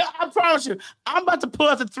 I promise you, I'm about to pull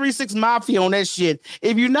out the 3-6 Mafia on that shit.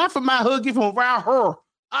 If you're not from my hood, get from around her.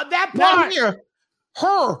 That part. Not here.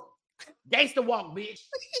 Her. Gangsta walk, bitch.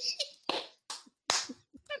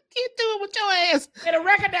 Can't do it with your ass. Better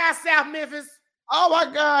recognize South Memphis. Oh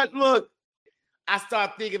my God, look. I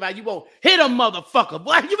start thinking about you won't hit a motherfucker.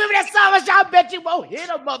 Boy, you remember that song? I bet you won't hit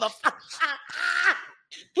a motherfucker.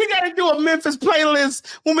 We got to do a Memphis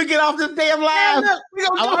playlist when we get off this damn live.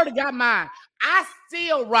 I already got mine. I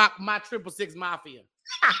still rock my 666 Mafia.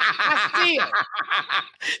 I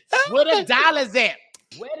still. Where the dollars at?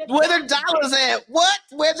 Where the dollars at? What?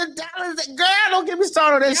 Where the dollars at? Girl, don't get me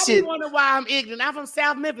started on that shit. I wonder why I'm ignorant. I'm from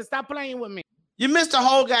South Memphis. Stop playing with me. You missed the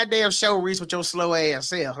whole goddamn show, Reese, with your slow ass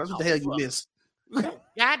self. That's what the hell you missed.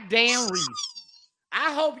 Goddamn Reese.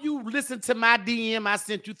 I hope you listened to my DM I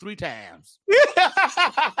sent you 3 times.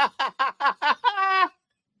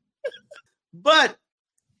 But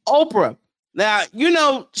Oprah, now, you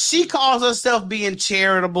know, she calls herself being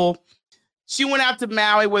charitable. She went out to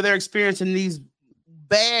Maui where they're experiencing these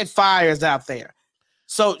bad fires out there.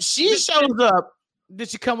 So she shows up. Did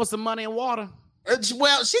she come with some money and water?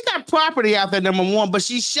 Well, she got property out there, number one, but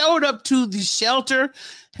she showed up to the shelter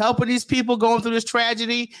helping these people going through this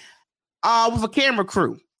tragedy with a camera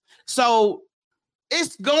crew. So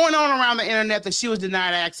it's going on around the internet that she was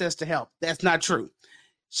denied access to help. That's not true.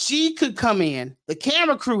 She could come in. The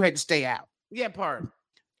camera crew had to stay out. Yeah, part.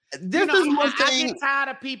 This is one thing. I get tired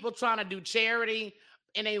of people trying to do charity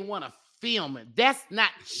and they want to film it. That's not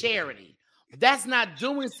charity. That's not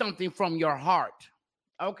doing something from your heart.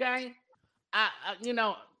 Okay? You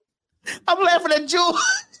know. I'm laughing at Jewel.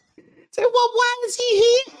 Say, well, why is he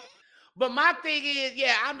here? But my thing is,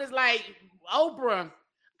 yeah, I'm just like, Oprah,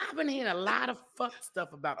 I've been hearing a lot of fuck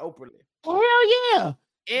stuff about Oprah. Hell yeah.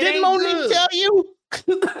 Didn't Monique tell you?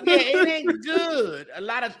 Yeah, it ain't good. A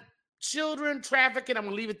lot of children trafficking. I'm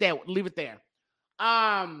gonna leave it there.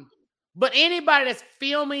 But anybody that's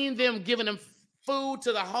filming them, giving them food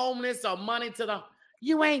to the homeless or money to the,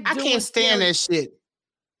 you ain't doing. I can't stand that shit.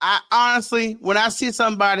 I honestly, when I see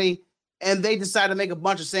somebody and they decide to make a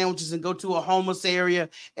bunch of sandwiches and go to a homeless area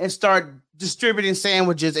and start distributing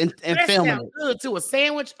sandwiches and filming it. Good to a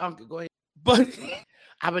sandwich. Uncle, go ahead. But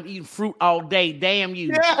I've been eating fruit all day. Damn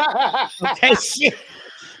you. Okay, shit.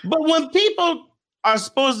 But when people are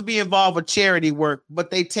supposed to be involved with charity work,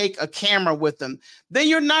 but they take a camera with them, then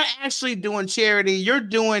you're not actually doing charity. You're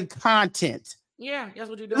doing content. Yeah, that's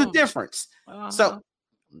what you're doing. There's a difference. So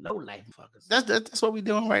no life fuckers. That's what we're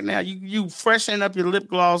doing right now. You freshening up your lip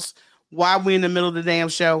gloss while we in the middle of the damn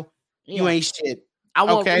show. Yeah. You ain't shit. I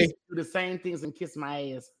want to do the same things and kiss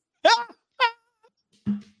my ass.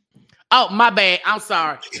 Oh, my bad. I'm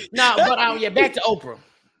sorry. No, but yeah, back to Oprah.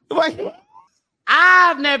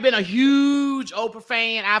 I've never been a huge Oprah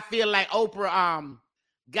fan. I feel like Oprah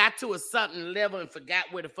got to a certain level and forgot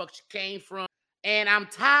where the fuck she came from. And I'm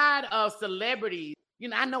tired of celebrities. You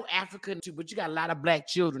know, I know Africa too, but you got a lot of black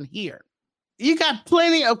children here. You got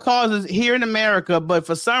plenty of causes here in America, but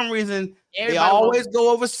for some reason, they always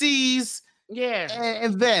go overseas and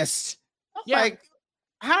invest. Yeah. Like,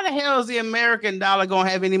 how the hell is the American dollar going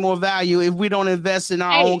to have any more value if we don't invest in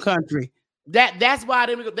our own country? That's why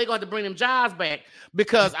they're going to have to bring them jobs back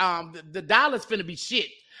because the dollar's finna be shit.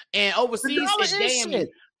 And overseas is damn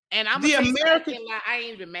shit. And I'm the American. I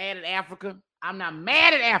ain't even mad at Africa. I'm not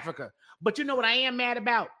mad at Africa. But you know what I am mad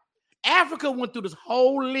about? Africa went through this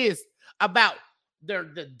whole list about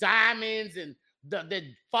the diamonds and the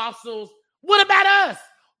fossils. What about us?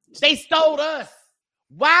 They stole us.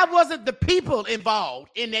 Why wasn't the people involved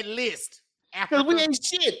in that list? Because we ain't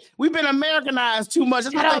shit. We've been Americanized too much.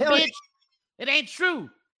 Shut up, bitch. It ain't true.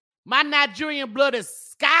 My Nigerian blood is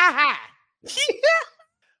sky high.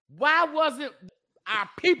 Why wasn't our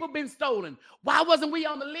people been stolen? Why wasn't we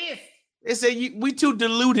on the list? They said we too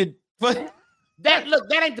deluded. But that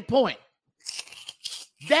ain't the point.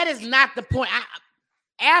 That is not the point.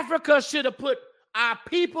 Africa should have put our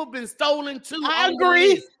people been stolen too. I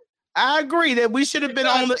agree that we should have been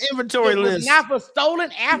on the inventory list. Not for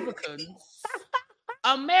stolen Africans,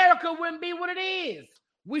 America wouldn't be what it is.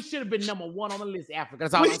 We should have been number one on the list, Africa.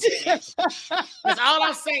 That's all I'm saying. That's all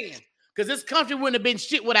I'm saying. Because this country wouldn't have been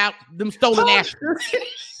shit without them stolen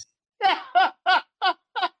Africans.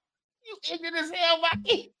 You ignorant as hell,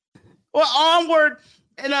 Mikey. Well, onward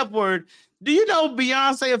and upward. Do you know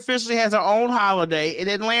Beyonce officially has her own holiday in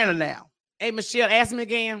Atlanta now? Hey, Michelle, ask me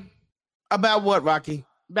again. About what, Rocky?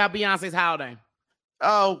 About Beyonce's holiday.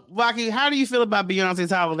 Oh, Rocky, how do you feel about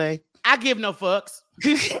Beyonce's holiday? I give no fucks.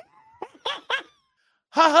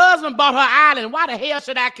 Her husband bought her island. Why the hell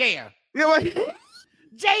should I care? You know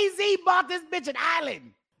Jay-Z bought this bitch an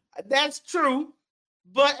island. That's true.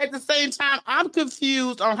 But at the same time, I'm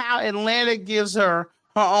confused on how Atlanta gives her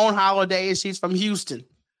own holiday and she's from Houston.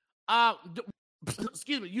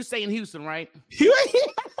 Excuse me, you saying Houston, right?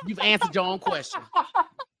 You've answered your own question.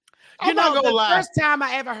 You know, the first time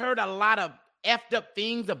I ever heard a lot of effed up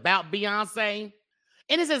things about Beyonce,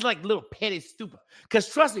 and this is like little petty stupid. Because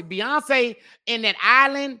trust me, Beyonce in that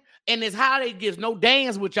island and this holiday gives no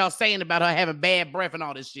damns what y'all saying about her having bad breath and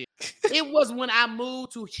all this shit. It was when I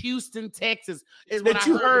moved to Houston, Texas, is when I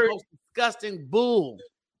heard the most disgusting bull.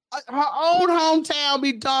 Her own hometown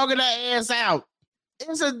be dogging her ass out.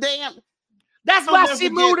 It's a damn. That's why she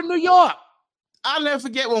moved to New York. I'll never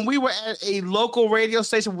forget when we were at a local radio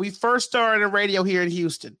station. We first started a radio here in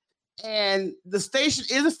Houston. And the station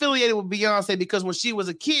is affiliated with Beyonce because when she was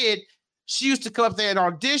a kid, she used to come up there and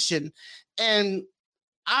audition. And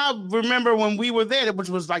I remember when we were there, which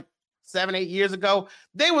was like 7-8 years ago,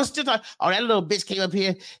 they were still talking, oh, that little bitch came up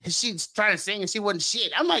here and she's trying to sing and she wasn't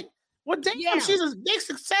shit. I'm like, well, damn, she's a big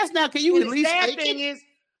success now. Can you at least take it? The sad thing is,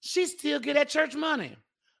 she still get that church money.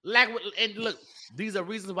 Like, and look, these are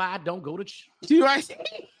reasons why I don't go to church. You right?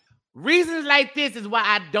 Reasons like this is why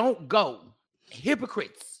I don't go.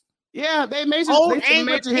 Hypocrites. Yeah, they made some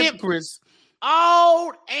hypocrites.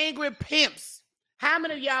 Old angry pimps. How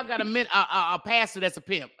many of y'all got a pastor that's a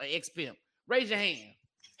pimp, an ex-pimp? Raise your hand.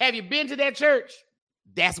 Have you been to that church?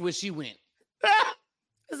 That's where she went.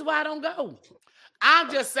 This is why I don't go. I'm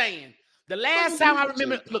just saying. The last time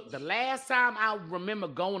I remember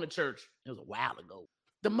going to church, it was a while ago.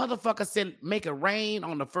 The motherfucker said, make it rain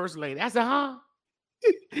on the first lady. I said, huh?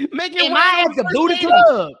 Make it rain at the booty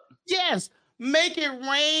club. Yes. Make it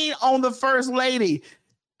rain on the first lady.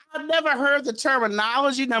 I've never heard the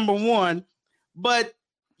terminology, number one, but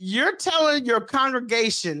you're telling your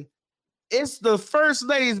congregation it's the first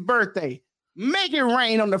lady's birthday. Make it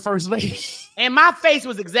rain on the first lady. And my face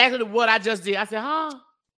was exactly what I just did. I said, huh?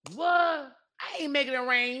 What? I ain't making it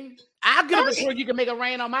rain. I'll get up before you can make it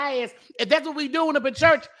rain on my ass. If that's what we doing up in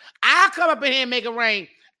church, I'll come up in here and make it rain.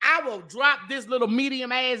 I will drop this little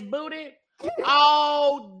medium ass booty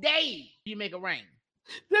all day. You make it rain.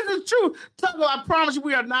 This is true. Tuggle, I promise you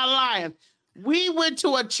we are not lying. We went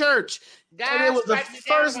to a church and it was the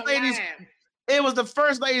first lady's. It was the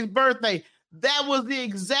first lady's birthday. That was the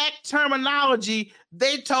exact terminology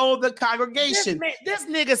they told the congregation. This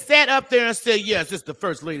nigga sat up there and said, yes, it's the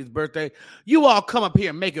first lady's birthday. You all come up here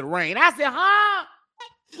and make it rain. I said, huh?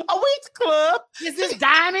 Are we at the club? Is this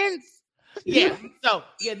diamonds? Yeah. So,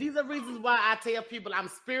 yeah, these are reasons why I tell people I'm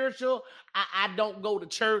spiritual. I don't go to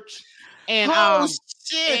church. And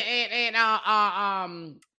shit.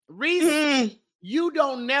 Reese, you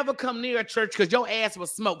don't never come near a church because your ass will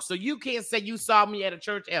smoke. So you can't say you saw me at a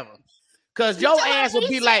church ever. Because your ass would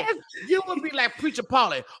be like, you would be like Preacher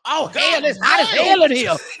Paulie. Oh, hell, it's hot as hell in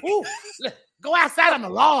here. Ooh, go outside on the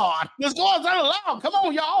lawn. Let's go outside on the lawn. Come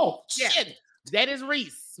on, y'all. Yeah. Shit. That is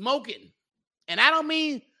Reese smoking. And I don't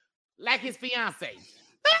mean like his fiance.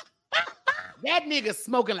 That nigga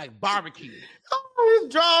smoking like barbecue. Oh,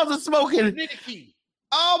 his drawers are smoking.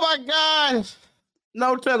 Oh, my God.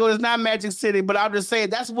 No, Tuggle, it's not Magic City, but I'm just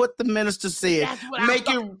saying that's what the minister said. Make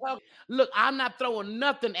it. Look, I'm not throwing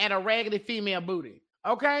nothing at a raggedy female booty.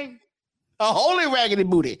 Okay? A holy raggedy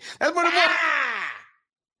booty. That's what it was.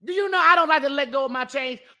 Do you know I don't like to let go of my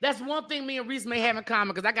change? That's one thing me and Reese may have in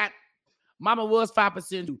common because I got mama was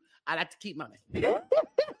 5% too. I like to keep money.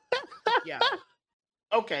 Yeah.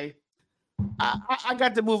 Okay. I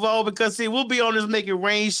got to move on because see, we'll be on this making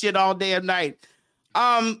rain shit all day and night.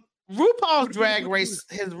 RuPaul's Drag Race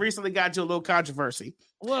has recently got to a little controversy.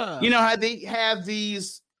 What? You know how they have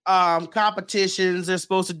these competitions, they're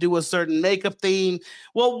supposed to do a certain makeup theme.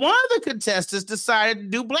 Well, one of the contestants decided to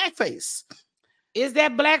do blackface. Is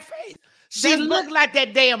that blackface? She looked like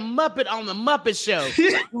that damn Muppet on the Muppet Show.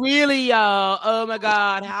 Really, y'all? Oh my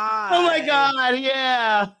God. Hi. Oh my God,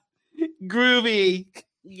 yeah. Groovy.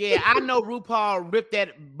 Yeah, I know RuPaul ripped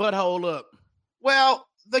that butthole up. Well,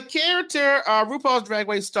 the character, RuPaul's Drag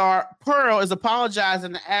Race star, Pearl, is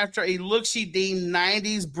apologizing after a look she deemed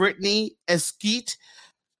 90s Britney Eskeet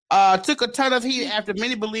took a ton of heat after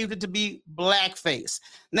many believed it to be blackface.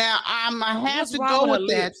 Now, I have to go with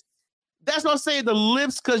that. That's what I'm saying, the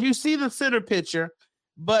lips, because you see the center picture,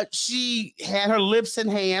 but she had her lips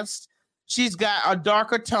enhanced. She's got a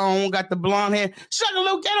darker tone, got the blonde hair. She's like a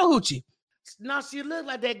little ghetto hoochie. No, she looked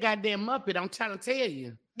like that goddamn Muppet. I'm trying to tell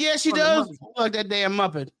you. Yeah, she does look like that damn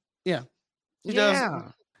Muppet. Yeah. She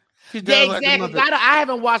does. She does yeah, exactly. Like I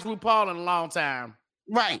haven't watched RuPaul in a long time.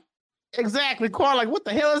 Right. Exactly. Quite like, what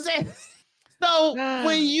the hell is that? So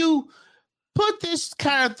when you put this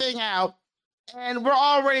kind of thing out, and we're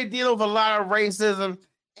already dealing with a lot of racism,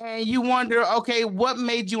 and you wonder, okay, what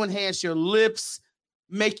made you enhance your lips,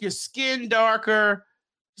 make your skin darker?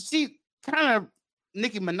 She kind of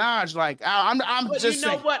Nicki Minaj, like I'm but just. You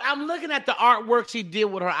know what? I'm looking at the artwork she did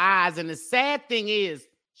with her eyes, and the sad thing is,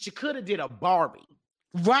 she could have did a Barbie,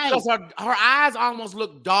 right? Because her eyes almost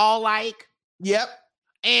look doll-like. Yep.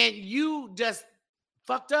 And you just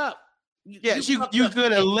fucked up. You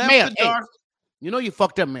could have left the dark. You know you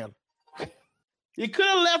fucked up, Mel. You could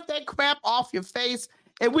have left that crap off your face,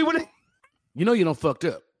 and we would have. You know you don't fucked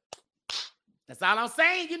up. That's all I'm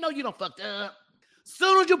saying. You know you don't fucked up.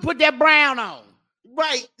 Soon as you put that brown on.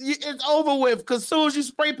 Right. It's over with, because soon as you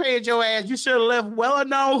spray painted your ass, you should have left well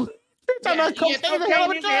known. Cocaine is a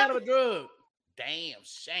hell of a drug. Damn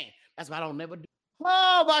shame. That's why I don't never do.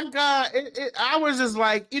 Oh my God. I was just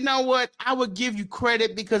like, you know what? I would give you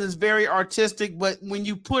credit because it's very artistic, but when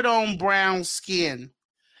you put on brown skin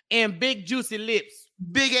and big juicy lips,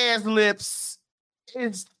 big ass lips,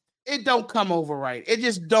 it don't come over right. It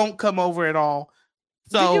just don't come over at all.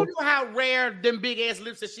 So do you know how rare them big ass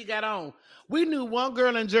lips that she got on? We knew one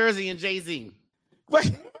girl in Jersey and Jay-Z.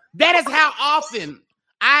 That is how often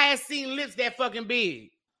I have seen lips that fucking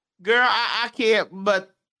big. Girl, I can't,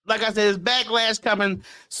 but like I said, there's backlash coming,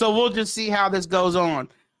 so we'll just see how this goes on.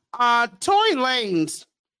 Tory Lanez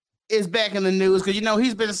is back in the news because, you know,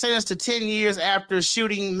 he's been sentenced to 10 years after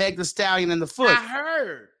shooting Meg Thee Stallion in the foot. I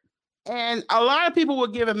heard. And a lot of people were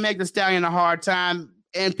giving Meg Thee Stallion a hard time,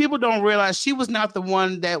 and people don't realize she was not the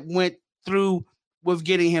one that went through with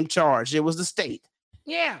getting him charged. It was the state.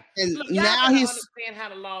 Yeah. And look, now he's understand how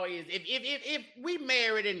the law is. If we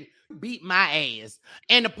married and beat my ass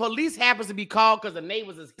and the police happens to be called because the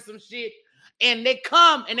neighbors is some shit and they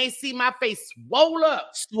come and they see my face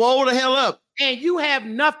swole the hell up, and you have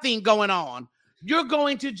nothing going on, you're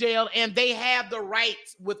going to jail, and they have the right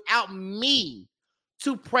without me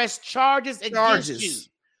to press charges against you.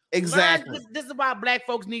 Exactly. This is why black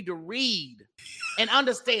folks need to read and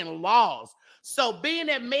understand laws. So being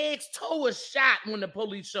that Meg's toe was shot when the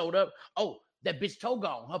police showed up, oh, that bitch toe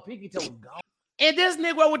gone. Her pinky toe was gone. And this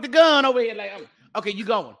nigga with the gun over here, like, okay, you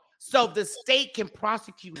going. So the state can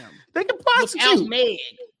prosecute him. They can prosecute Meg.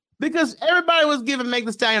 Because everybody was giving Meg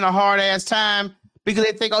Thee Stallion a hard ass time because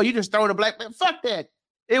they think, oh, you just throwing a black man. Fuck that.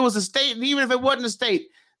 It was a state, and even if it wasn't a state,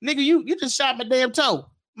 nigga, you just shot my damn toe.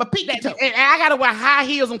 My pinky toe. And I gotta wear high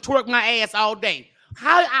heels and twerk my ass all day.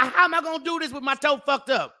 How am I gonna do this with my toe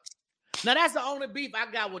fucked up? Now that's the only beef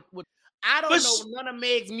I got with I don't know none of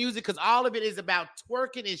Meg's music because all of it is about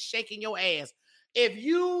twerking and shaking your ass. If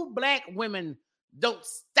you black women don't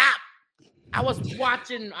stop, I was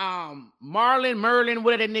watching Merlin,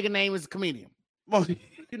 whatever that nigga name is, comedian.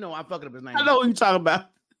 You know I'm fucking up his name. I know what you're talking about.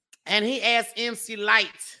 And he asked MC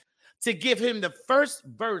Light to give him the first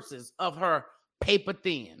verses of her Paper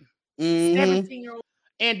Thin. 17-year-old.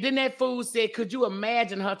 And then that fool said, could you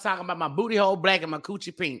imagine her talking about my booty hole black and my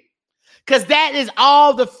coochie pink? Because that is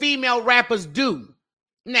all the female rappers do.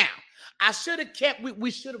 Now, I should have kept,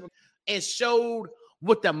 we should have, and showed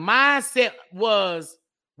what the mindset was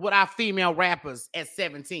with our female rappers at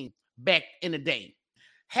 17 back in the day.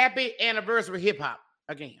 Happy anniversary hip hop.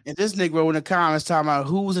 again. And this Negro in the comments talking about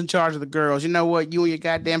who's in charge of the girls. You know what? You and your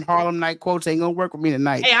goddamn Harlem Night quotes ain't gonna work with me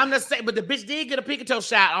tonight. Hey, I'm just saying, but the bitch did get a pinky toe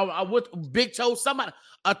shot with big toe. Somebody,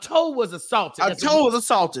 a toe was assaulted. A toe was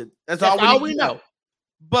assaulted. That's all we know.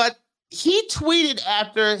 But he tweeted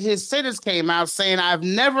after his sentence came out saying, "I've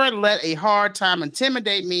never let a hard time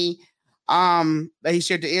intimidate me." That he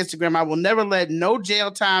shared to Instagram. "I will never let no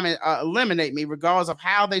jail time eliminate me, regardless of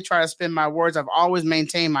how they try to spin my words. I've always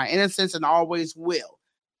maintained my innocence and always will."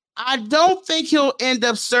 I don't think he'll end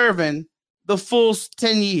up serving the full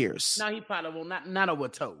 10 years. No, he probably will not over a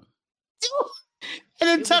toe. And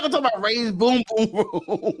then talking about raised boom boom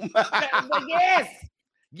room. But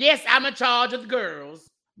yes, I'm in charge of the girls.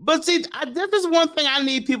 But see, this is one thing I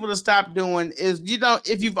need people to stop doing is,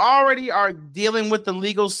 if you've already are dealing with the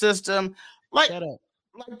legal system, like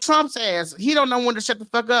Trump's ass, he don't know when to shut the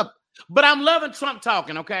fuck up. But I'm loving Trump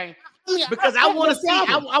talking, okay? Because I want to see,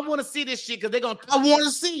 I want to see this shit because they're gonna. I want to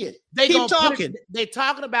see it. They keep talking. They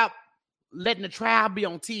talking about letting the trial be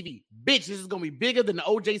on TV. Bitch, this is gonna be bigger than the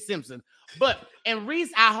O.J. Simpson. And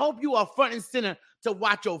Reese, I hope you are front and center to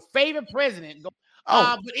watch your favorite president go.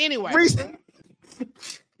 But anyway. Reese.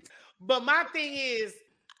 But my thing is,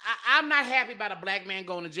 I'm not happy about a black man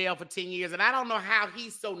going to jail for 10 years, and I don't know how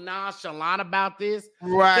he's so nonchalant about this.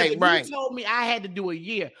 Right. He told me I had to do a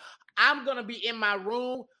year. I'm gonna be in my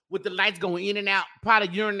room with the lights going in and out, probably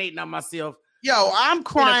urinating on myself. Yo, I'm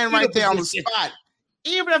crying right there on the spot.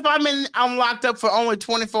 Even if I'm locked up for only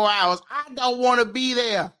 24 hours, I don't want to be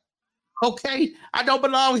there. Okay, I don't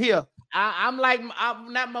belong here. I'm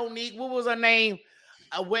not Monique. What was her name?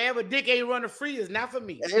 Wherever dick ain't running free is not for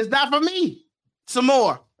me. It's not for me. Some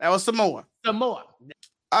more. That was some more. Some more.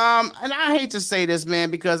 And I hate to say this,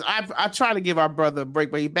 man, because I try to give our brother a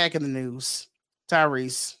break, but he's back in the news.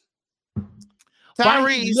 Tyrese.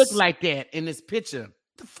 Why he look like that in this picture?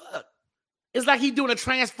 What the fuck? It's like he's doing a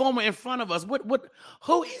transformer in front of us.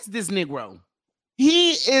 Who is this Negro?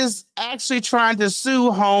 He is actually trying to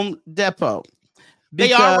sue Home Depot.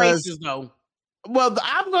 They are racist, though. Well,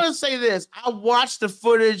 I'm going to say this. I watched the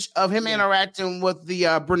footage of him interacting with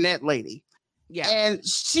the brunette lady. Yeah. And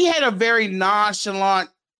she had a very nonchalant,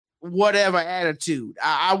 whatever attitude.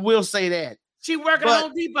 I will say that. She working at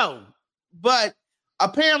Home Depot. But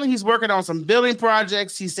apparently he's working on some building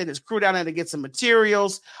projects. He sent his crew down there to get some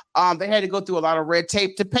materials. They had to go through a lot of red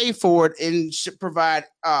tape to pay for it and provide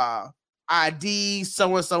ID,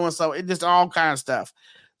 so-and-so. It just all kind of stuff.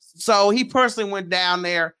 So he personally went down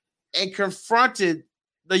there and confronted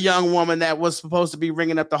the young woman that was supposed to be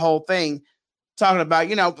ringing up the whole thing, talking about,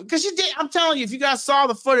 because she did. I'm telling you, if you guys saw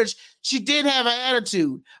the footage, she did have an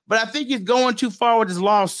attitude. But I think he's going too far with his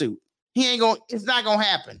lawsuit. It's not going to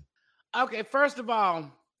happen. Okay, first of all,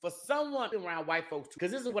 for someone around white folks,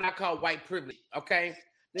 because this is what I call white privilege, okay?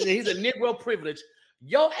 He's a Negro privilege.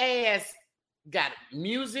 Your ass got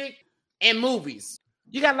music and movies.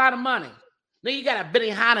 You got a lot of money. Then you got a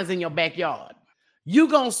billion Hondas in your backyard. You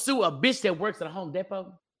gonna sue a bitch that works at a Home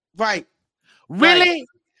Depot? Right. Really?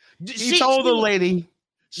 Right. She told the lady,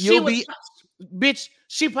 bitch,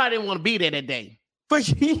 she probably didn't want to be there that day. But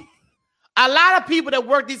a lot of people that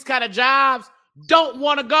work these kind of jobs don't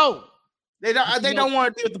want to go. They don't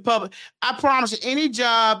want to deal with the public. I promise you, any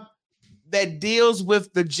job that deals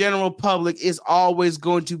with the general public is always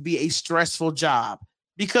going to be a stressful job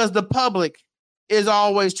because the public is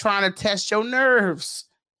always trying to test your nerves.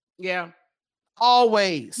 Yeah.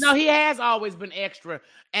 Always. No, he has always been extra.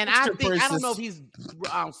 And I don't know if he's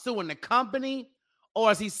suing the company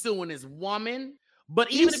or is he suing his woman.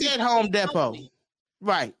 But even if he's at Home Depot.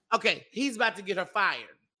 Right. Okay, he's about to get her fired.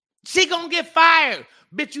 She gonna get fired.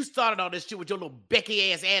 Bitch, you started all this shit with your little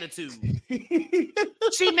Becky ass attitude.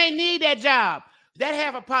 She may need that job. That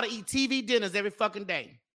half will probably eat TV dinners every fucking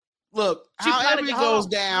day. Look, however it goes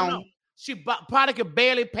down. She probably could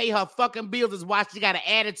barely pay her fucking bills. Is why she got an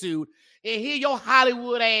attitude. And here your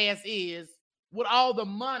Hollywood ass is with all the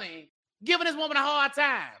money, giving this woman a hard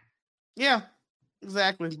time. Yeah,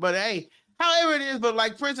 exactly. But hey, however it is, but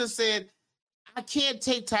like Princess said, I can't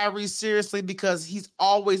take Tyrese seriously because he's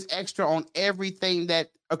always extra on everything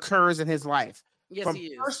that occurs in his life. Yes, from he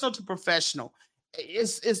is. Personal to professional.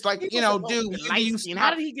 It's like, dude.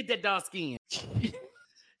 How did he get that dark skin?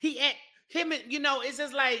 It's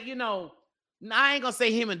just like, I ain't gonna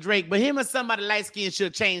say him and Drake, but him and somebody light skin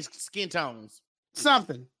should change skin tones.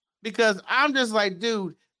 Something. Because I'm just like,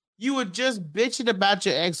 dude, you were just bitching about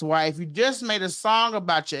your ex-wife. You just made a song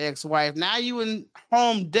about your ex-wife. Now you in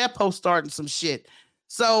Home Depot starting some shit.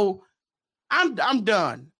 So I'm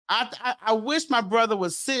done. I wish my brother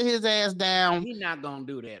would sit his ass down. He's not gonna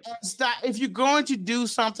do that. Stop. If you're going to do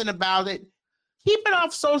something about it, keep it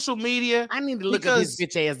off social media. I need to look at his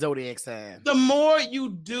bitch ass zodiac sign. The more you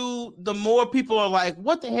do, the more people are like,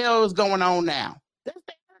 what the hell is going on now? That's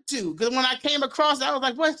the attitude. Because when I came across it, I was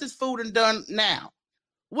like, what's this food and done now?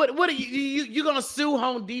 What are you gonna sue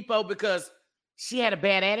Home Depot because she had a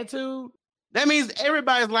bad attitude? That means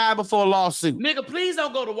everybody's liable for a lawsuit. Nigga, please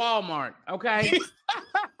don't go to Walmart, okay?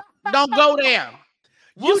 Don't go there.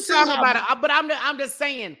 We'll You talking about it, but I'm just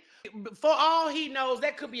saying, for all he knows,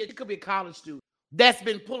 it could be a college student that's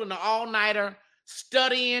been pulling an all-nighter,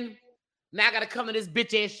 studying. Now I gotta come to this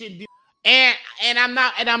bitch ass shit and do, and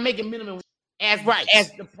I'm making minimum as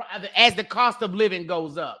the cost of living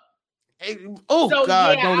goes up. Oh, so,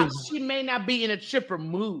 God, yeah, she may not be in a chipper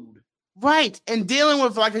mood. Right. And dealing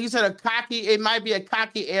with, like you said, it might be a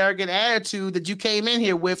cocky, arrogant attitude that you came in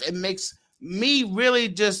here with. It makes me really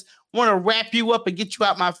just want to wrap you up and get you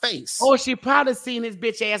out my face. Oh, she probably seen this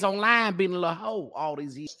bitch ass online being a little hoe all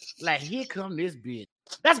these years. Like, here come this bitch.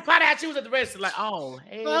 That's probably how she was at the register. Like,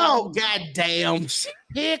 goddamn.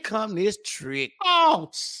 Here come this trick.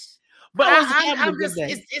 Oh. But I'm just,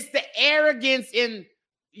 it's the arrogance in,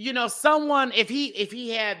 someone, if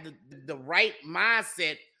he had the right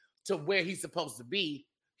mindset to where he's supposed to be,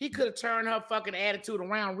 he could have turned her fucking attitude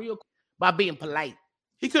around real quick by being polite.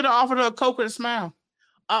 He could have offered her a Coke and a smile.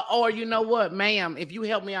 Or you know what, ma'am, if you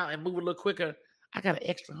help me out and move a little quicker, I got an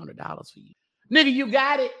extra $100 for you. Nigga, you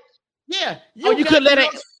got it? Yeah. You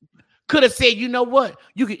could have said, you know what?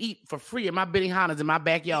 You can eat for free at my Benihana's in my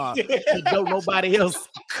backyard. And don't nobody else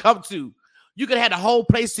come to. You could have had the whole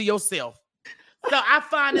place to yourself. So I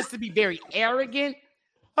find this to be very arrogant,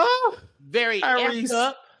 very effed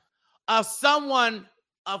up of someone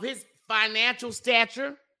of his financial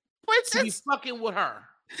stature to be fucking with her.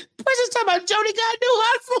 Princess talking about Jody got a new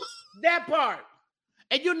hustle. That part.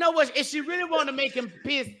 And you know what? If she really wanted to make him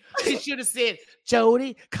pissed, she should have said,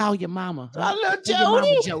 Jody, call your mama. Huh? Little Jody.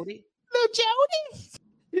 Mama, Jody. Little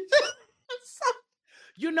Jody.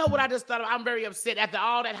 You know what I just thought of? I'm very upset after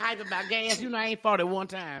all that hype about gas. I ain't fought it one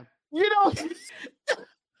time. I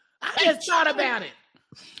just thought about it.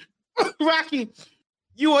 Rocky,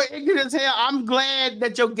 you are ignorant as hell. I'm glad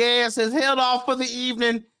that your gas has held off for the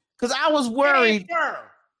evening because I was worried.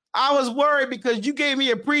 I was worried because you gave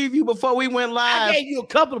me a preview before we went live. I gave you a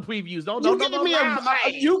couple of previews.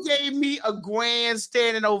 You gave me a grand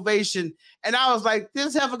standing ovation. And I was like,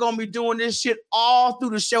 this heifer gonna be doing this shit all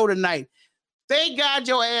through the show tonight. Thank God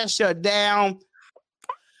your ass shut down.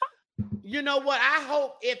 You know what? I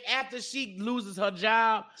hope if after she loses her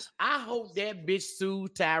job, I hope that bitch sues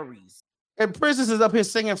Tyrese. And Princess is up here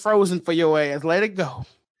singing Frozen for your ass. Let it go.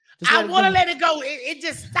 I want to let it go. It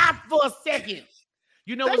just stopped for a second.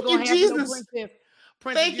 You know what's going to happen,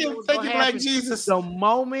 Princess? Thank you, Black Jesus. The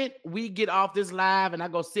moment we get off this live and I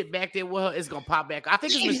go sit back there with her, it's going to pop back. I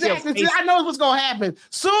think it's exactly. I know what's going to happen.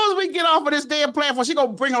 Soon as we get off of this damn platform, she going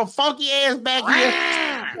to bring her funky ass back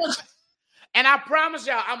here. And I promise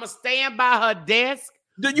y'all, I'm going to stand by her desk.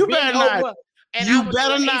 You better not. And you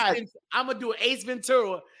better not. I'm going to do an Ace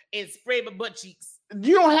Ventura and spray my butt cheeks.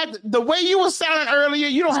 You don't have to. The way you were sounding earlier,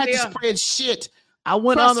 you don't have to spread shit. I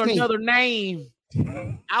went under another name.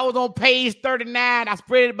 I was on page 39. I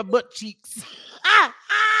spread my butt cheeks.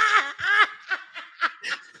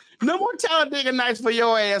 No more Talladega Nights for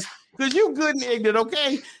your ass, because you good and ignorant,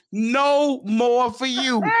 okay? No more for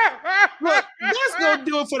you. Look, that's gonna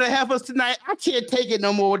do it for the heifers tonight. I can't take it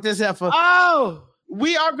no more with this heifer. Oh,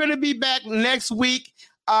 we are gonna be back next week.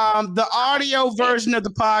 The audio version of the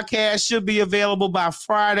podcast should be available by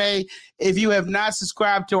Friday. If you have not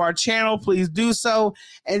subscribed to our channel, please do so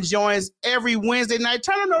and join us every Wednesday night.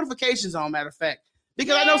 Turn the notifications on, matter of fact,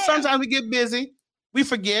 because I know sometimes we get busy, we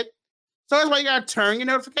forget. So that's why you gotta turn your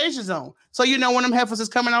notifications on, so you know when them heifers is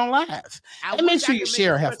coming on live. And make sure you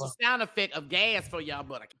share a heifer. Sound effect of gas for y'all,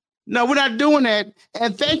 but no, we're not doing that.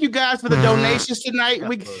 And thank you guys for the donations tonight.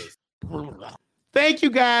 Thank you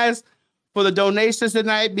guys for the donations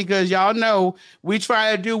tonight, because y'all know we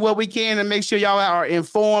try to do what we can to make sure y'all are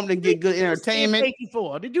informed and get good entertainment. Thank you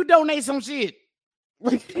for. Did you donate some shit?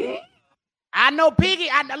 I know Piggy.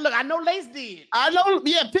 I know Lace did. I know.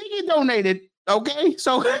 Yeah, Piggy donated. Okay,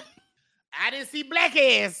 so I didn't see Black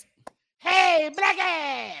Ass. Hey, Black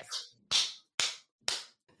Ass.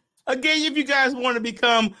 Again, if you guys want to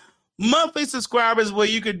become monthly subscribers where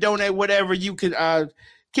you could donate whatever you could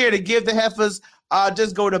care to give the heifers,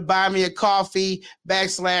 just go to Buy Me a Coffee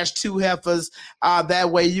 /2 heifers. That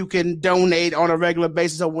way you can donate on a regular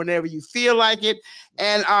basis or whenever you feel like it.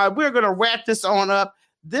 And we're going to wrap this on up.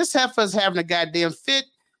 This heifer's having a goddamn fit.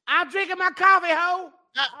 I'm drinking my coffee, ho.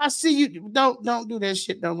 I see you. Don't do that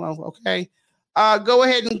shit no more, okay? Go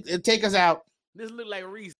ahead and take us out. This look like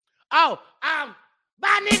Reese. Oh,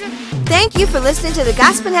 Bye, nigga. Thank you for listening to the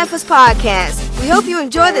Gospel Heifers podcast. We hope you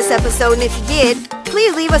enjoyed this episode, and if you did,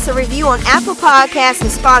 please leave us a review on Apple Podcasts and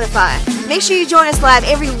Spotify. Make sure you join us live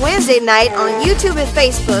every Wednesday night on YouTube and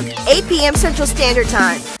Facebook, 8 p.m. Central Standard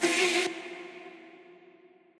Time.